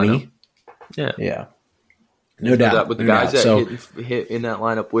 120. Yeah, no doubt. With the guys that hit in that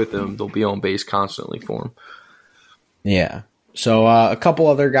lineup with him, they'll be on base constantly for him. Yeah. So a couple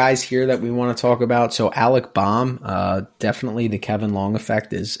other guys here that we want to talk about. So Alec Baum, definitely the Kevin Long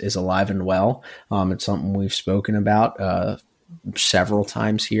effect is alive and well. It's something we've spoken about several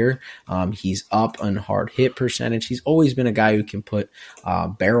times here. He's up on hard hit percentage. He's always been a guy who can put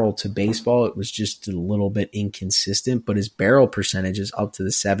barrel to baseball. It was just a little bit inconsistent, but his barrel percentage is up to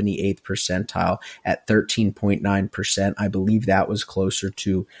the 78th percentile at 13.9%. I believe that was closer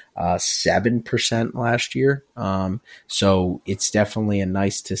to 7% last year. So it's definitely a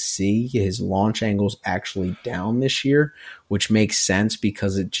nice to see. His launch angle's actually down this year, which makes sense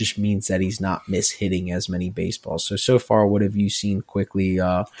because it just means that he's not mishitting as many baseballs. So far, what have you seen quickly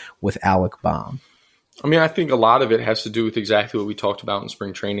with Alec Baum? I mean, I think a lot of it has to do with exactly what we talked about in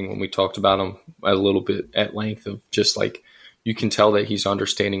spring training when we talked about him a little bit at length of just like you can tell that he's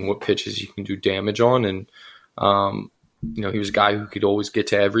understanding what pitches he can do damage on. And, he was a guy who could always get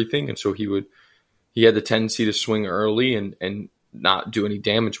to everything. And so he had the tendency to swing early and not do any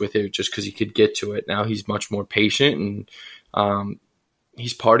damage with it just because he could get to it. Now he's much more patient and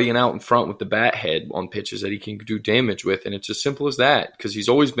he's partying out in front with the bat head on pitches that he can do damage with. And it's as simple as that because he's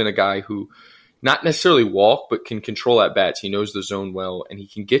always been a guy who not necessarily walk, but can control at bats. He knows the zone well, and he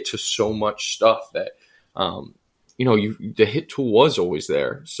can get to so much stuff that, the hit tool was always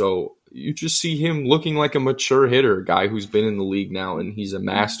there. So you just see him looking like a mature hitter, a guy who's been in the league now, and he's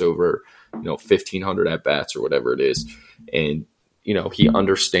amassed over, 1,500 at bats or whatever it is. And, he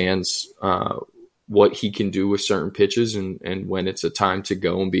understands what he can do with certain pitches and when it's a time to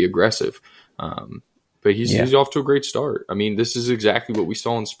go and be aggressive. But he's off to a great start. I mean, this is exactly what we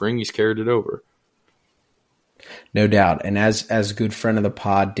saw in spring. He's carried it over. No doubt. And as a good friend of the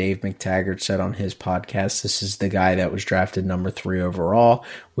pod, Dave McTaggart said on his podcast, this is the guy that was drafted number 3 overall,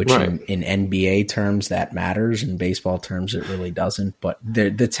 which in NBA terms, that matters. In baseball terms, it really doesn't. But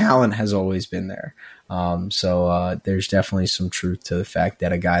the talent has always been there. So there's definitely some truth to the fact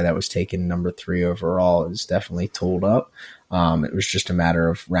that a guy that was taken number 3 overall is definitely tooled up. It was just a matter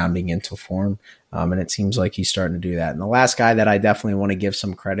of rounding into form. And it seems like he's starting to do that. And the last guy that I definitely want to give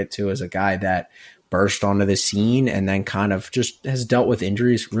some credit to is a guy that burst onto the scene and then kind of just has dealt with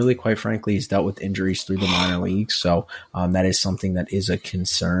injuries. Really, quite frankly, he's dealt with injuries through the minor leagues. So that is something that is a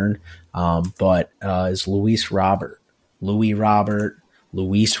concern. But is Luis Robert, Luis Robert.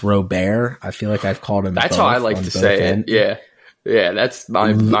 I feel like I've called him. That's how I like to say it. Yeah, that's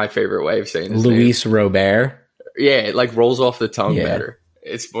my favorite way of saying his Luis name. Robert. Yeah, it like rolls off the tongue better.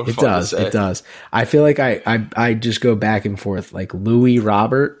 It's more fun to say. It does. I feel like I just go back and forth like Louis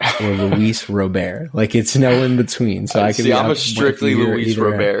Robert or Luis Robert. Like it's no in between. So I can see. I'm a strictly Luis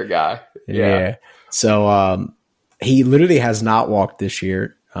Robert guy. Yeah. So he literally has not walked this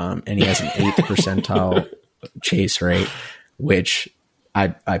year, and he has an 8th percentile chase rate, which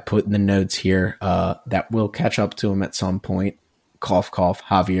I put in the notes here that will catch up to him at some point. Cough, cough,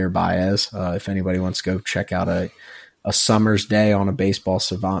 Javier Baez. If anybody wants to go check out a summer's day on a Baseball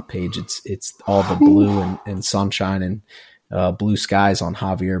Savant page, it's all the blue and sunshine and blue skies on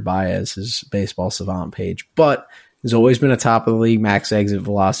Javier Baez's Baseball Savant page. But he's always been a top of the league max exit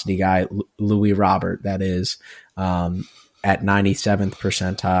velocity guy, Louis Robert, that is, at 97th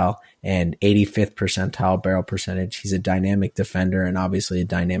percentile and 85th percentile barrel percentage. He's a dynamic defender and obviously a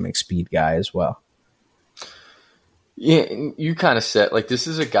dynamic speed guy as well. Yeah, you kind of said, like, this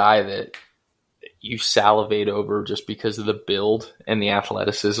is a guy that you salivate over just because of the build and the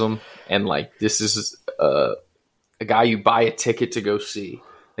athleticism. And, like, this is a guy you buy a ticket to go see.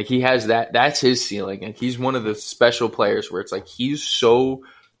 Like, he has that. That's his ceiling. And he's one of the special players where it's like he's so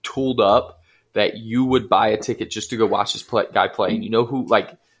tooled up that you would buy a ticket just to go watch this guy play. And you know who,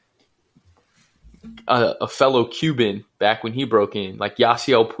 like, a fellow Cuban back when he broke in, like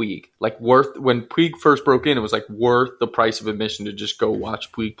Yasiel Puig, like when Puig first broke in, it was like worth the price of admission to just go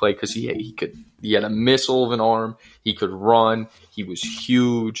watch Puig play because he had a missile of an arm, he could run, he was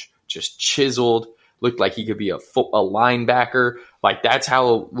huge, just chiseled, looked like he could be a linebacker. Like that's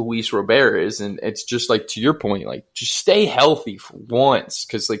how Luis Robert is, and it's just like to your point, like just stay healthy for once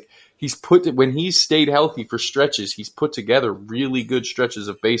because like when he's stayed healthy for stretches, he's put together really good stretches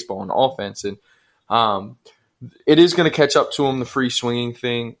of baseball and offense and. It is going to catch up to him, the free swinging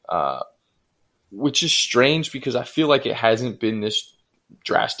thing, which is strange because I feel like it hasn't been this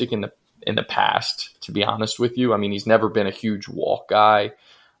drastic in the past, to be honest with you. I mean, he's never been a huge walk guy,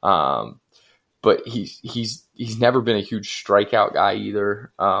 but he's never been a huge strikeout guy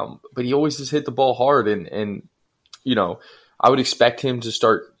either. But he always has hit the ball hard, and you know, I would expect him to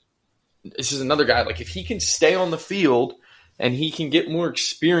start. This is another guy, like if he can stay on the field and he can get more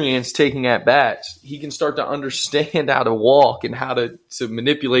experience taking at bats, he can start to understand how to walk and how to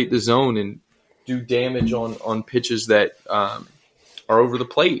manipulate the zone and do damage on pitches that are over the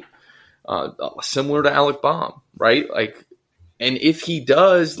plate, similar to Alec Baum, right? Like, and if he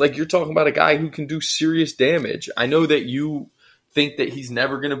does, like you're talking about a guy who can do serious damage. I know that you think that he's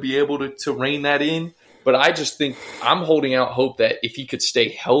never going to be able to rein that in, but I just think I'm holding out hope that if he could stay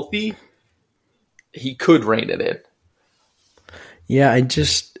healthy, he could rein it in. Yeah,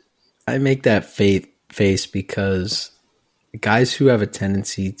 I make that face because guys who have a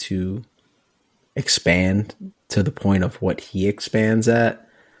tendency to expand to the point of what he expands at,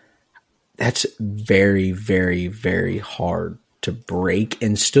 that's very, very, very hard to break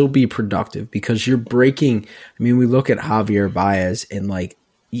and still be productive because you're breaking. I mean, we look at Javier Baez and like,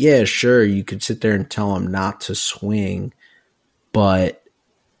 yeah, sure, you could sit there and tell him not to swing, but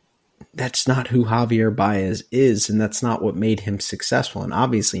that's not who Javier Baez is, and that's not what made him successful. And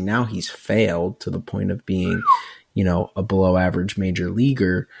obviously now he's failed to the point of being, you know, a below average major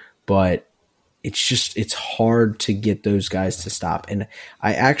leaguer, but it's hard to get those guys to stop. And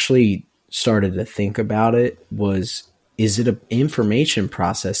I actually started to think about it is it an information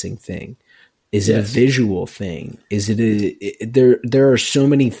processing thing? Is it a visual thing? Is it there are so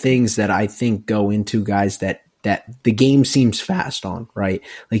many things that I think go into guys that the game seems fast on, right?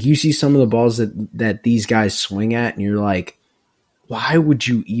 Like you see some of the balls that these guys swing at and you're like, why would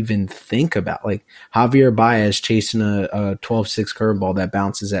you even think about like Javier Baez chasing a 12-6 curveball that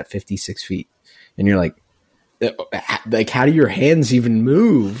bounces at 56 feet. And you're like, how do your hands even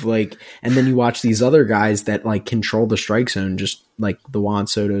move? Like, and then you watch these other guys that like control the strike zone, just like the Juan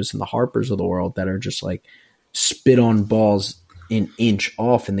Sotos and the Harpers of the world that are just like spit on balls an inch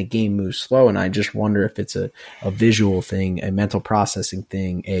off and the game moves slow. And I just wonder if it's a visual thing, a mental processing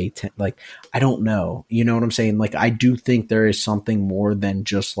thing, like, I don't know. You know what I'm saying? Like, I do think there is something more than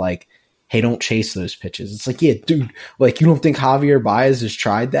just like, hey, don't chase those pitches. It's like, yeah, dude, like, you don't think Javier Baez has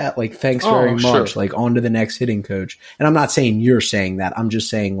tried that? Like, thanks very much. Sure. Like, on to the next hitting coach. And I'm not saying you're saying that. I'm just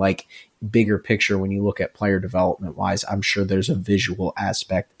saying, like, bigger picture, when you look at player development wise, I'm sure there's a visual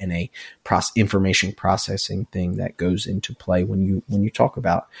aspect and a information processing thing that goes into play when you talk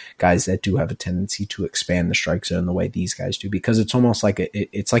about guys that do have a tendency to expand the strike zone the way these guys do, because it's almost like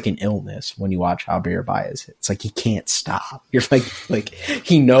it's like an illness when you watch Javier Baez. It's like he can't stop. You're like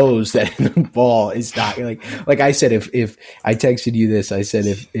he knows that the ball is not like I said, if I texted you this, I said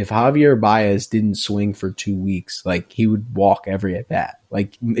if Javier Baez didn't swing for 2 weeks, like he would walk every at bat.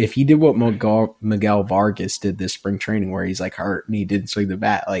 Like if he did what Miguel Vargas did this spring training, where he's like hurt and he didn't swing the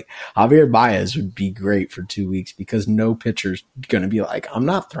bat, like Javier Baez would be great for 2 weeks, because no pitcher's going to be like, I'm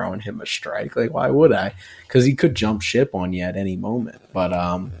not throwing him a strike. Like, why would I? Because he could jump ship on you at any moment. But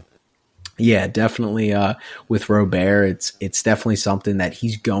yeah, definitely with Robert, it's definitely something that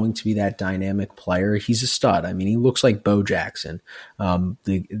he's going to be that dynamic player. He's a stud. I mean, he looks like Bo Jackson.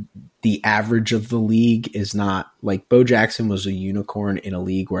 The average of the league is not like Bo Jackson was a unicorn in a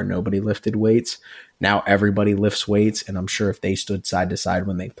league where nobody lifted weights. Now everybody lifts weights, and I'm sure if they stood side to side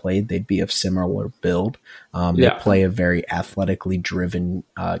when they played, they'd be of similar build. They play a very athletically driven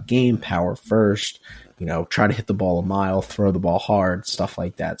game, power first. Try to hit the ball a mile, throw the ball hard, stuff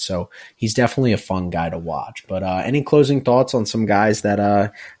like that. So he's definitely a fun guy to watch. But any closing thoughts on some guys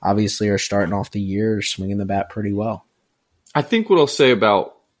that obviously are starting off the year swinging the bat pretty well? I think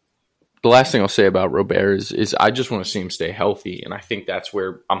the last thing I'll say about Robert is I just want to see him stay healthy, and I think that's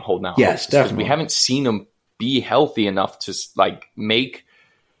where I'm holding out. Yes, definitely. We haven't seen him be healthy enough to make.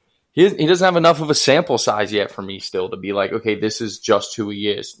 He doesn't have enough of a sample size yet for me still to be like, okay, this is just who he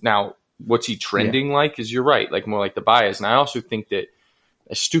is now. What's he trending like is, you're right, like more like the bias. And I also think that,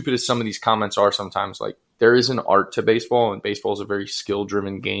 as stupid as some of these comments are sometimes, like there is an art to baseball, and baseball is a very skill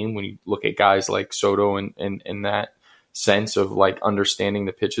driven game. When you look at guys like Soto and that sense of like understanding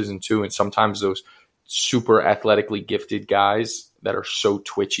the pitches, and sometimes those super athletically gifted guys that are so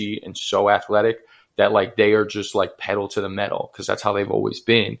twitchy and so athletic that like they are just like pedal to the metal, because that's how they've always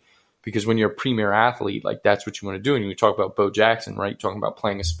been. Because when you're a premier athlete, like that's what you want to do. And you talk about Bo Jackson, right? You're talking about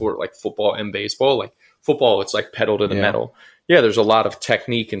playing a sport like football and baseball. Like football, it's like pedal to the metal. Yeah, there's a lot of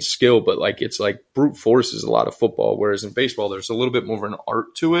technique and skill, but like it's like brute force is a lot of football. Whereas in baseball, there's a little bit more of an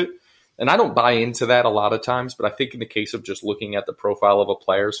art to it. And I don't buy into that a lot of times, but I think in the case of just looking at the profile of a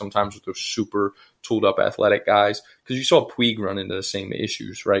player, sometimes with those super tooled up athletic guys, because you saw Puig run into the same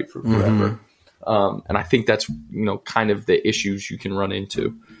issues, right, for forever. And I think that's, kind of the issues you can run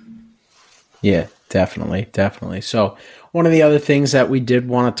into. Yeah, definitely. So one of the other things that we did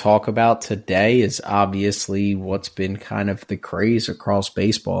want to talk about today is obviously what's been kind of the craze across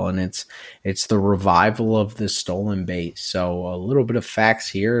baseball, and it's the revival of the stolen base. So a little bit of facts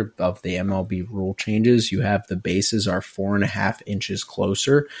here of the MLB rule changes. You have the bases are 4.5 inches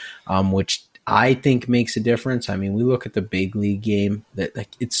closer, which I think makes a difference. I mean, we look at the big league game, that like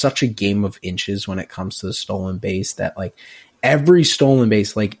it's such a game of inches when it comes to the stolen base, that like every stolen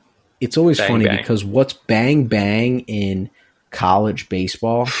base, like it's always bang, funny bang. Because what's bang bang in college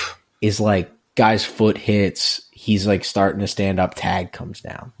baseball is like guy's foot hits, he's like starting to stand up, tag comes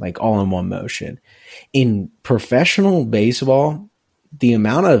down, like all in one motion. In professional baseball, the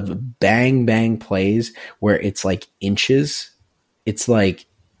amount of bang bang plays where it's like inches, it's like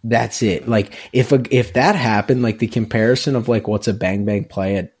that's it. Like if that happened, like the comparison of like what's a bang bang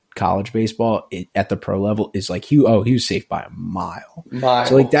play at college baseball at the pro level is like he was safe by a mile.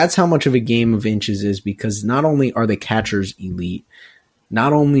 So like that's how much of a game of inches is, because not only are the catchers elite,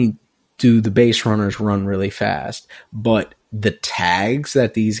 not only do the base runners run really fast, but the tags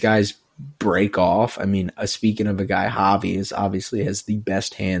that these guys break off. I mean, speaking of a guy, Javi is obviously has the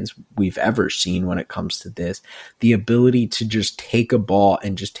best hands we've ever seen when it comes to this. The ability to just take a ball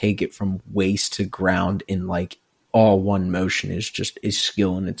and just take it from waist to ground in like all one motion is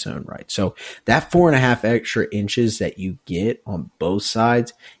skill in its own right. So that 4.5 extra inches that you get on both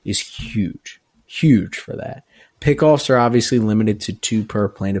sides is huge for that. Pickoffs are obviously limited to 2 per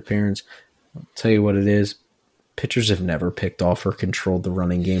plate appearance. I'll tell you what it is. Pitchers have never picked off or controlled the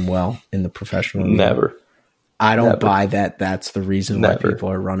running game well in the professional league. Never. I don't buy that. That's the reason why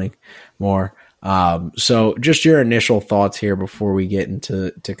people are running more. So just your initial thoughts here before we get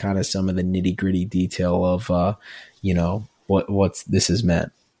into kind of some of the nitty gritty detail of, what this has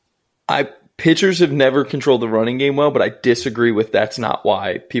meant. Pitchers have never controlled the running game well, but I disagree with that's not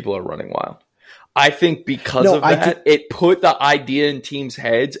why people are running wild. I think because of that, it put the idea in teams'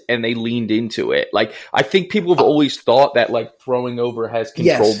 heads and they leaned into it. Like, I think people have always thought that like throwing over has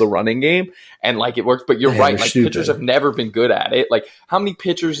controlled the running game and like it works, but you're right. Like stupid. Pitchers have never been good at it. Like how many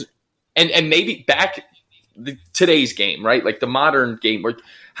pitchers and maybe back today's game, right? Like the modern game where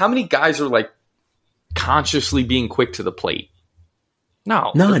how many guys are like consciously being quick to the plate?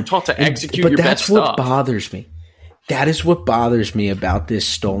 No, None. they're taught to execute but your that's best what stuff. bothers me. That is what bothers me about this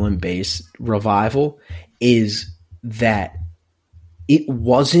stolen base revival is that it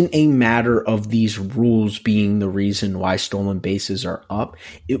wasn't a matter of these rules being the reason why stolen bases are up.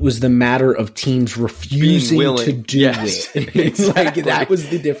 It was the matter of teams refusing to do it. Exactly. Like that was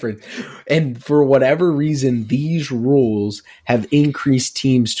the difference. And for whatever reason, these rules have increased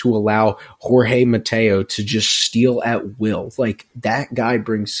teams to allow Jorge Mateo to just steal at will. Like that guy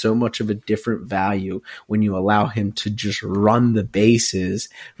brings so much of a different value when you allow him to just run the bases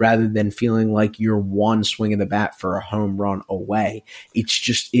rather than feeling like you're one swing of the bat for a home run away. It's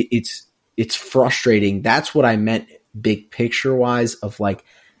just it's frustrating. That's what I meant big picture wise of like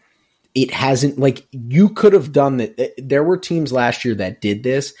it hasn't like you could have done that. There were teams last year that did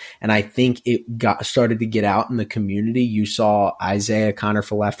this, and I think it got started to get out in the community. You saw Isaiah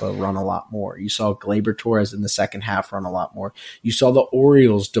Connor-Falefa run a lot more. You saw Gleyber Torres in the second half run a lot more. You saw the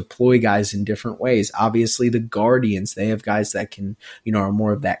Orioles deploy guys in different ways. Obviously, the Guardians, they have guys that can, are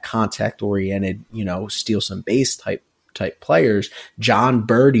more of that contact oriented, steal some base type players. John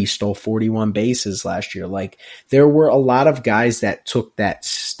Birdie stole 41 bases last year. Like there were a lot of guys that took that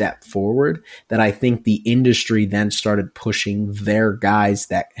step forward that I think the industry then started pushing their guys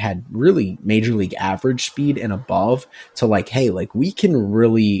that had really major league average speed and above to like, hey, like we can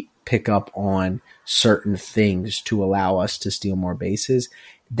really pick up on certain things to allow us to steal more bases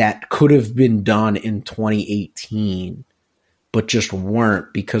that could have been done in 2018, but just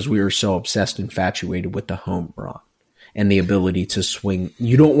weren't because we were so obsessed and infatuated with the home run and the ability to swing.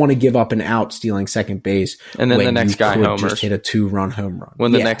 You don't want to give up an out stealing second base, and then the next guy homers. Just hit a 2-run home run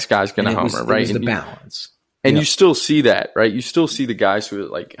when the next guy's going to homer, right? It was the balance, and you still see that, right? You still see the guys who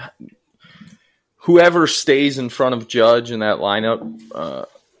like whoever stays in front of Judge in that lineup.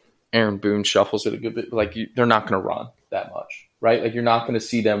 Aaron Boone shuffles it a good bit. Like they're not going to run that much, right? Like you're not going to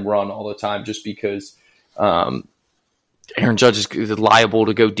see them run all the time just because. Aaron Judge is liable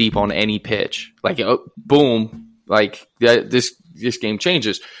to go deep on any pitch. Like boom. Like this game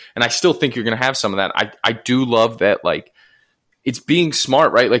changes, and I still think you're going to have some of that. I do love that. Like it's being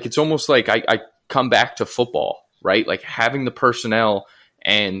smart, right? Like it's almost like I come back to football, right? Like having the personnel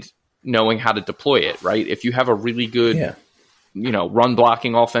and knowing how to deploy it, right? If you have a really good, run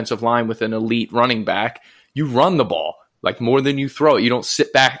blocking offensive line with an elite running back, you run the ball like more than you throw it. You don't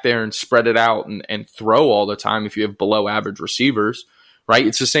sit back there and spread it out and throw all the time if you have below average receivers. Right?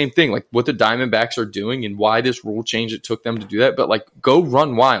 It's the same thing, like what the Diamondbacks are doing and why this rule change it took them to do that. But like, go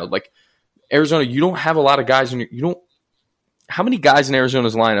run wild. Like Arizona, you don't have a lot of guys how many guys in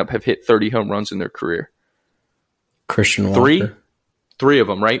Arizona's lineup have hit 30 home runs in their career? Christian Walker. Three of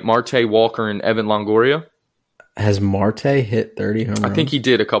them, right? Marte, Walker, and Evan Longoria. Has Marte hit 30 home runs? I think he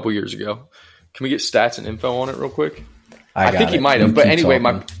did a couple years ago. Can we get stats and info on it real quick? I think he might have. But anyway,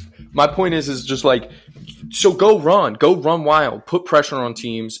 my point is just like, so go run wild, put pressure on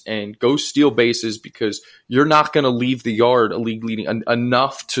teams, and go steal bases because you're not going to leave the yard a league leading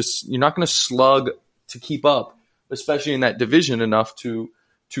enough to. You're not going to slug to keep up, especially in that division enough to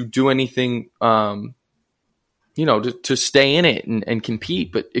do anything. To stay in it and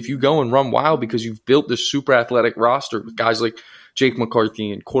compete. But if you go and run wild because you've built this super athletic roster with guys like Jake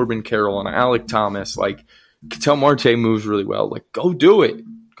McCarthy and Corbin Carroll and Alec Thomas, like Ketel Marte moves really well. Like go do it.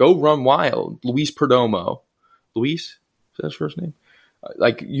 Go run wild. Luis Perdomo. Luis? Is that his first name?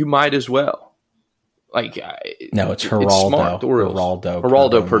 Like, you might as well. Like, no, it's Geraldo. It's smart.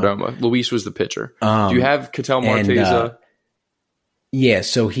 Geraldo Perdomo. Luis was the pitcher. Do you have Ketel Marte's? Yeah,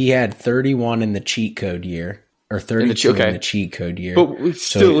 so he had 31 in the cheat code year, or 32 in the cheat code year. But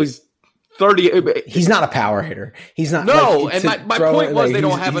still, he's 30. He's not a power hitter. He's not. No, and my point was they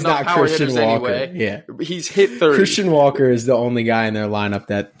don't have enough power hitters anyway. Yeah, he's hit 30. Christian Walker is the only guy in their lineup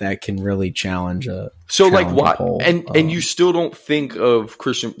that can really challenge a. So like what? And you still don't think of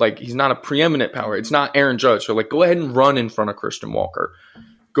Christian like he's not a preeminent power. It's not Aaron Judge. So like go ahead and run in front of Christian Walker.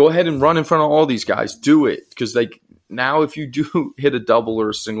 Go ahead and run in front of all these guys. Do it because like now if you do hit a double or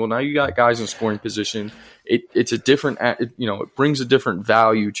a single, now you got guys in scoring position. It's a different, it brings a different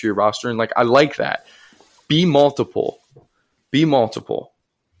value to your roster. And like, I like that. Be multiple. Be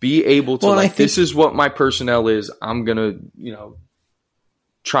able to, this is what my personnel is. I'm going to,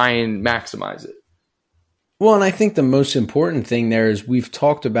 try and maximize it. Well, and I think the most important thing there is we've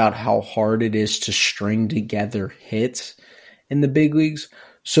talked about how hard it is to string together hits in the big leagues.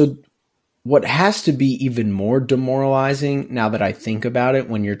 So what has to be even more demoralizing now that I think about it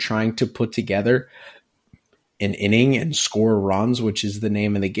when you're trying to put together an inning and score runs, which is the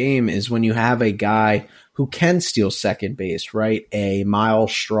name of the game, is when you have a guy who can steal second base, right? A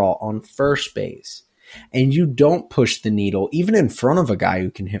Miles Straw on first base. and you don't push the needle, even in front of a guy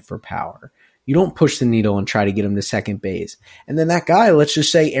who can hit for power. You don't push the needle and try to get him to second base. And then that guy, let's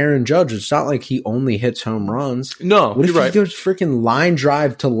just say Aaron Judge, it's not like he only hits home runs. No, what if you're he right. goes freaking line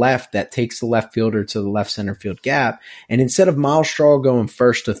drive to left that takes the left fielder to the left center field gap, and instead of Miles Straw going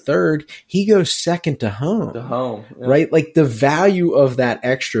first to third, he goes second to home. Yeah. Right? Like the value of that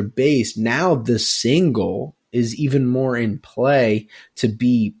extra base, now the single is even more in play to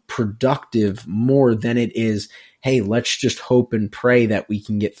be productive more than it is, hey, let's just hope and pray that we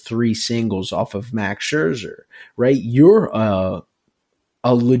can get 3 singles off of Max Scherzer, right? You're a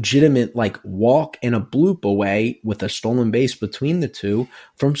legitimate like walk and a bloop away with a stolen base between the two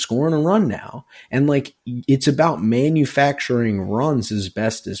from scoring a run now. And like, it's about manufacturing runs as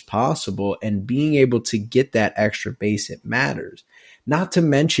best as possible and being able to get that extra base. It matters. Not to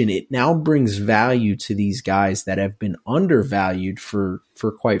mention, it now brings value to these guys that have been undervalued for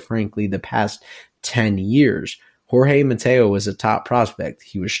quite frankly, the past 10 years. Jorge Mateo was a top prospect.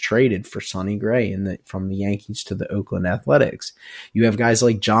 He was traded for Sonny Gray from the Yankees to the Oakland Athletics. You have guys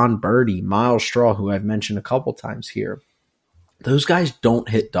like John Birdie, Miles Straw, who I've mentioned a couple times here. Those guys don't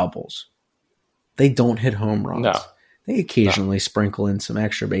hit doubles. They don't hit home runs. No. They occasionally sprinkle in some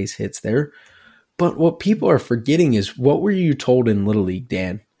extra base hits there. But what people are forgetting is, what were you told in Little League,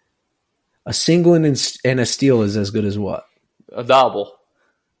 Dan? A single and a steal is as good as what? A double.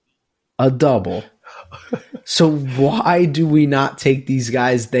 A double. So why do we not take these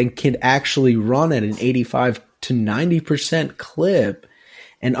guys that can actually run at an 85 to 90% clip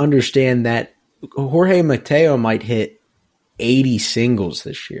and understand that Jorge Mateo might hit 80 singles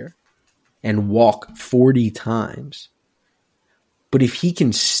this year and walk 40 times? But if he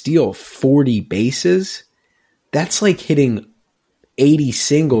can steal 40 bases, that's like hitting 80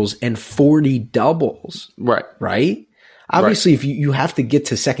 singles and 40 doubles. Right? Obviously, if you have to get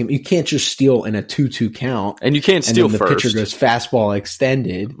to second, you can't just steal in a 2-2 count. And you can't steal and then the first. pitcher goes fastball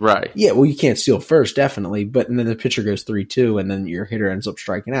extended. Right. Yeah, well, you can't steal first, definitely. But and then the pitcher goes 3-2, and then your hitter ends up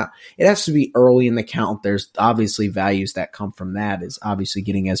striking out. It has to be early in the count. There's obviously values that come from that, is obviously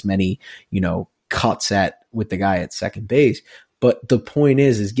getting as many, cuts with the guy at second base. But the point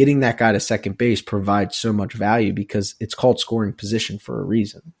is getting that guy to second base provides so much value because it's called scoring position for a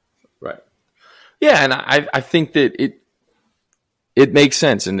reason. Right. Yeah, and I think that it makes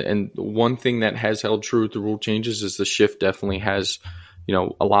sense. And one thing that has held true with the rule changes is the shift definitely has,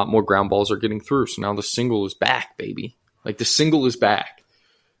 a lot more ground balls are getting through. So now the single is back, baby. Like the single is back,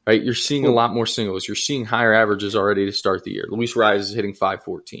 right? You're seeing a lot more singles. You're seeing higher averages already to start the year. Luis Rise is hitting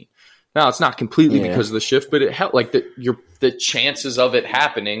 514. Now it's not completely because of the shift, but it helped. Like the chances of it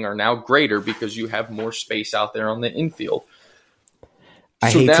happening are now greater because you have more space out there on the infield.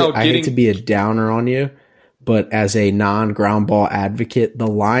 I hate to be a downer on you, but as a non-ground ball advocate, the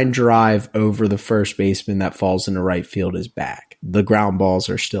line drive over the first baseman that falls into right field is back. The ground balls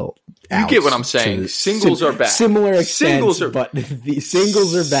are still out. You get what I'm saying. Singles are back. Similar extent, but the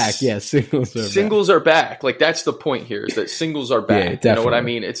singles are back. Yeah, singles are back. Like, that's the point here, is that singles are back. Yeah, you know what I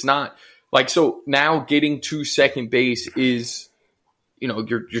mean? It's not like, so now getting to second base is,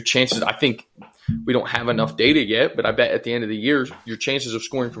 your chances. I think we don't have enough data yet, but I bet at the end of the year, your chances of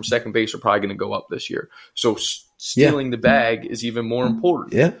scoring from second base are probably going to go up this year. So stealing the bag is even more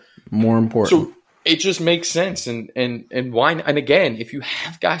important. Yeah, more important. So it just makes sense. And why? And again, if you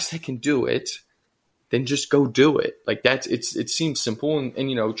have guys that can do it, then just go do it. Like it seems simple.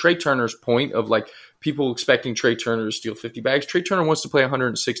 And Trey Turner's point of like people expecting Trey Turner to steal 50 bags. Trey Turner wants to play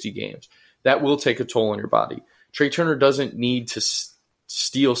 160 games. That will take a toll on your body. Trey Turner doesn't need to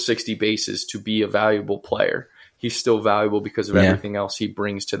steal 60 bases to be a valuable player. He's still valuable because of everything else he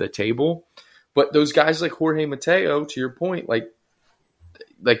brings to the table. But those guys like Jorge Mateo, to your point, like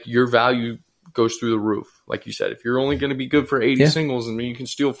your value goes through the roof. Like you said, if you're only going to be good for 80 singles and you can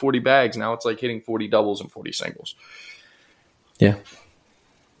steal 40 bags, now it's like hitting 40 doubles and 40 singles. Yeah.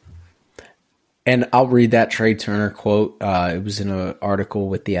 And I'll read that Trey Turner quote. It was in an article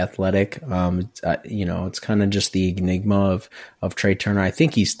with The Athletic. It's kind of just the enigma of Trey Turner. I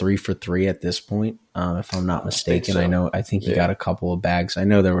think he's 3 for 3 at this point, if I'm not mistaken. I think he got a couple of bags. I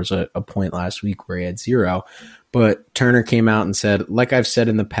know there was a point last week where he had 0. But Turner came out and said, like I've said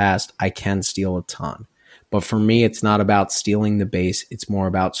in the past, I can steal a ton. But for me, it's not about stealing the base. It's more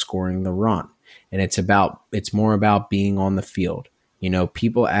about scoring the run. And it's more about being on the field.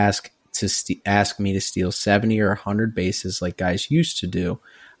 People ask me to steal 70 or 100 bases like guys used to do.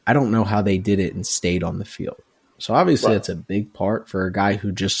 I don't know how they did it and stayed on the field. So obviously that's a big part for a guy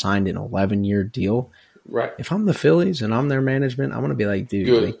who just signed an 11-year deal. Right. If I'm the Phillies and I'm their management, I'm going to be like,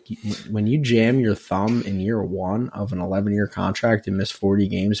 dude, like, when you jam your thumb in year one of an 11-year contract and miss 40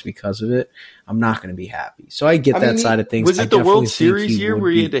 games because of it, I'm not going to be happy. So I get that side of things. Was it the World Series year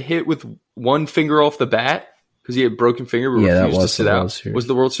where he had to hit with one finger off the bat because he had a broken finger but refused to sit out? Was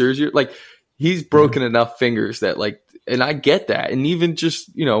the World Series year? Like, he's broken enough fingers that, like, and I get that. And even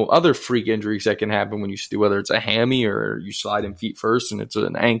just, other freak injuries that can happen when you do, whether it's a hammy or you slide in feet first and it's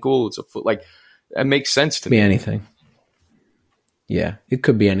an ankle, it's a foot, like, that makes sense to me. Be anything. Yeah, it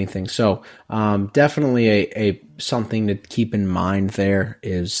could be anything. So definitely a something to keep in mind there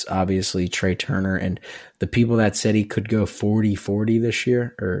is obviously Trey Turner. And the people that said he could go 40-40 this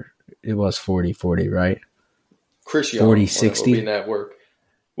year, or it was 40-40, right? Chris Young, 40-60 Network.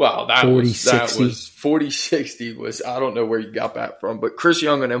 Wow, that 40-60 was 40-60 was, I don't know where you got that from, but Chris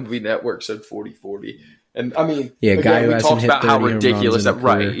Young on MLB Network said 40-40. And I mean, yeah, again, guy who we hasn't talked hit about 30 how home ridiculous runs that,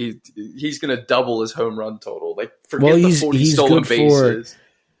 right? He's going to double his home run total. Like, forget the 40 he's stolen bases.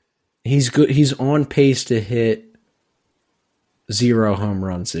 He's good. He's on pace to hit 0 home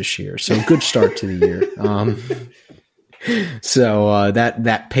runs this year. So good start to the year. So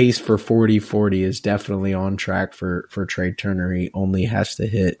that pace for 40-40 is definitely on track for Trey Turner. He only has to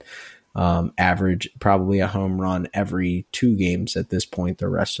hit average probably a home run every 2 games at this point the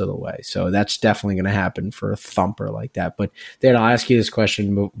rest of the way. So that's definitely going to happen for a thumper like that. But Dan, I'll ask you this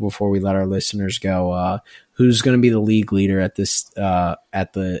question before we let our listeners go. Who's going to be the league leader at this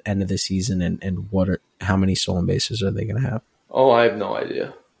at the end of the season, and how many stolen bases are they going to have? Oh, I have no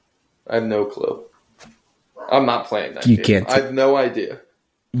idea. I have no clue. I'm not playing that game. I have no idea.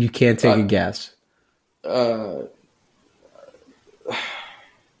 You can't take a guess.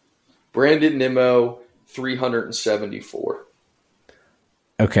 Brandon Nimmo, 374.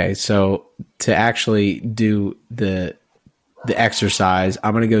 Okay, so to actually do the exercise,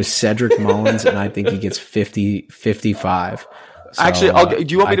 I'm going to go Cedric Mullins, and I think he gets 55. So, actually,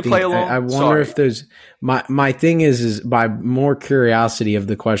 do you want me to play along? I wonder if there's my thing is by more curiosity of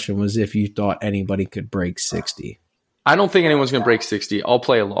the question was if you thought anybody could break 60. I don't think anyone's going to break 60. I'll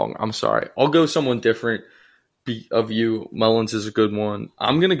play along. I'm sorry. I'll go someone different of you. Mullins is a good one.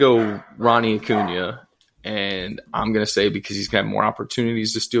 I'm going to go Ronnie Acuna, and I'm going to say because he's going to have more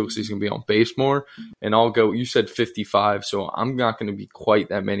opportunities to steal because he's going to be on base more. And I'll go, you said 55, so I'm not going to be quite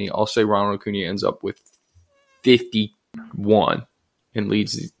that many. I'll say Ronald Acuna ends up with 51 and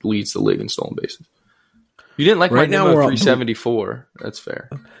leads the league in stolen bases. You didn't like right my Nimmo 374. That's fair.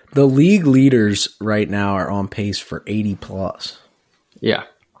 The league leaders right now are on pace for 80 plus. Yeah.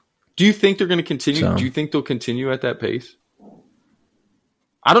 Do you think they're going to continue? Do you think they'll continue at that pace?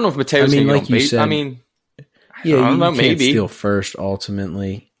 I don't know if Mateo's going to get on base. I mean, yeah, I don't know, you maybe. Can't steal first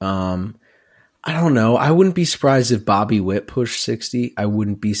ultimately. I don't know. I wouldn't be surprised if Bobby Witt pushed 60. I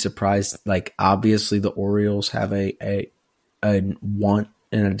wouldn't be surprised. Like, obviously, the Orioles have a want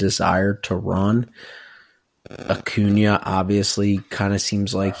and a desire to run. Acuna obviously kind of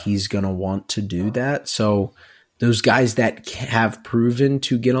seems like he's going to want to do that. So those guys that have proven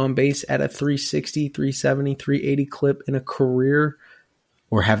to get on base at a 360, 370, 380 clip in a career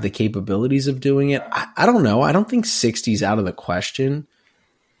or have the capabilities of doing it, I don't know. I don't think 60 is out of the question.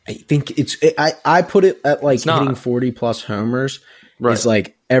 I think I put it at like hitting 40 plus homers. Right. It's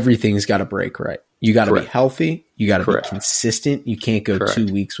like everything's got to break right. You got to be healthy. You got to be consistent. You can't go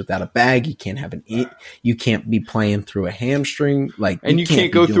 2 weeks without a bag. You can't have you can't be playing through a hamstring. And you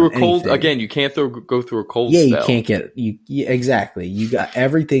can't go through a cold again. You can't go through a cold. Yeah, spell. You can't get exactly. You got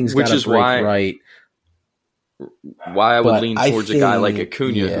everything's got to break right. Why I would lean towards a guy like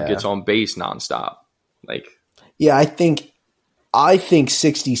Acuna who gets on base nonstop. I think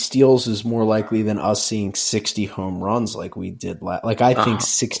 60 steals is more likely than us seeing 60 home runs like we did I think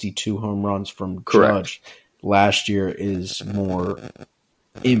 62 home runs from Judge last year is more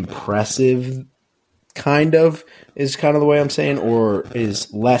impressive, is kind of the way I'm saying, or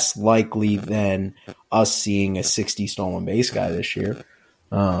is less likely than us seeing a 60 stolen base guy this year.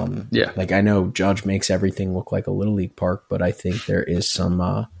 I know Judge makes everything look like a Little League park, but I think there is some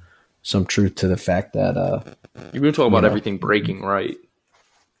truth to the fact that you're going to talk about everything breaking right.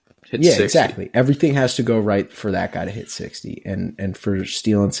 Hit 60. Exactly. Everything has to go right for that guy to hit 60, and for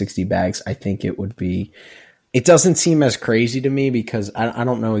stealing 60 bags, I think it would be. It doesn't seem as crazy to me because I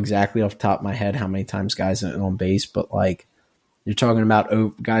don't know exactly off the top of my head how many times guys are on base, but like you're talking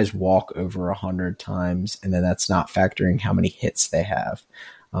about guys walk over 100 times, and then that's not factoring how many hits they have.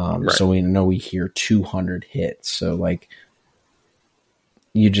 So we know we hear 200 hits. So like.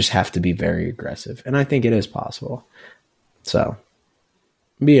 You just have to be very aggressive. And I think it is possible. So,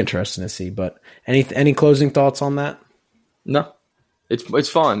 be interesting to see. But any closing thoughts on that? No. It's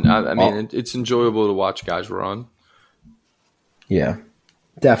fun. I mean, it's enjoyable to watch guys run. Yeah,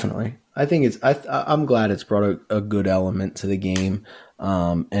 definitely. I think I'm glad it's brought a good element to the game,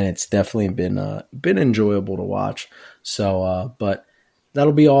 and it's definitely been enjoyable to watch. So, but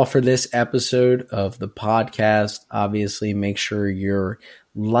that'll be all for this episode of the podcast. Obviously, make sure you're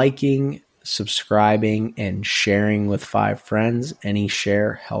liking, subscribing, and sharing with 5 friends. Any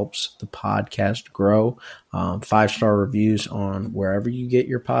share helps the podcast grow. 5-star reviews on wherever you get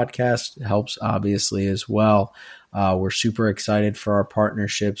your podcast helps obviously as well. We're super excited for our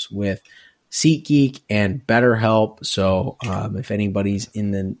partnerships with SeatGeek and BetterHelp. So if anybody's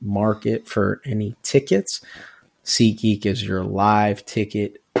in the market for any tickets, SeatGeek is your live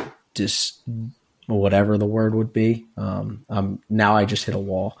ticket, just whatever the word would be. Now I just hit a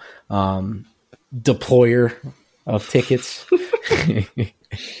wall. Deployer of tickets.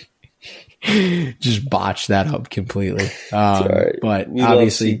 Just botched that up completely. Right. But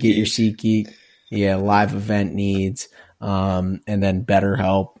obviously get your SeatGeek. Yeah, live event needs. And then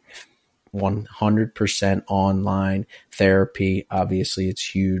BetterHelp. 100% online therapy. Obviously,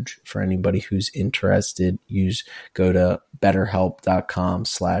 it's huge for anybody who's interested. Go to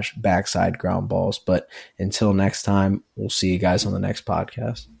betterhelp.com/backside ground balls. But until next time, we'll see you guys on the next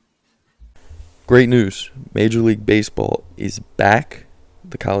podcast. Great news. Major League Baseball is back.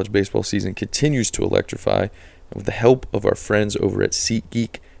 The college baseball season continues to electrify. And with the help of our friends over at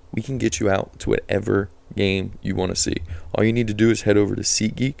SeatGeek, we can get you out to whatever game you want to see. All you need to do is head over to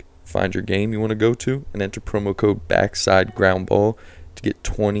SeatGeek, find your game you want to go to, and enter promo code BACKSIDEGROUNDBALL to get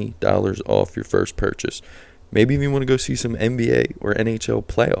 $20 off your first purchase. Maybe if you want to go see some NBA or NHL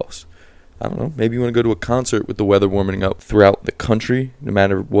playoffs. I don't know, maybe you want to go to a concert with the weather warming up throughout the country. No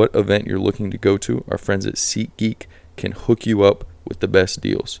matter what event you're looking to go to, our friends at SeatGeek can hook you up with the best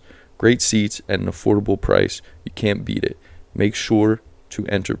deals. Great seats at an affordable price. You can't beat it. Make sure to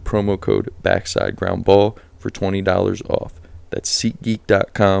enter promo code BACKSIDEGROUNDBALL for $20 off. That's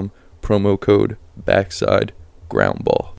SeatGeek.com, promo code BACKSIDEGROUNDBALL.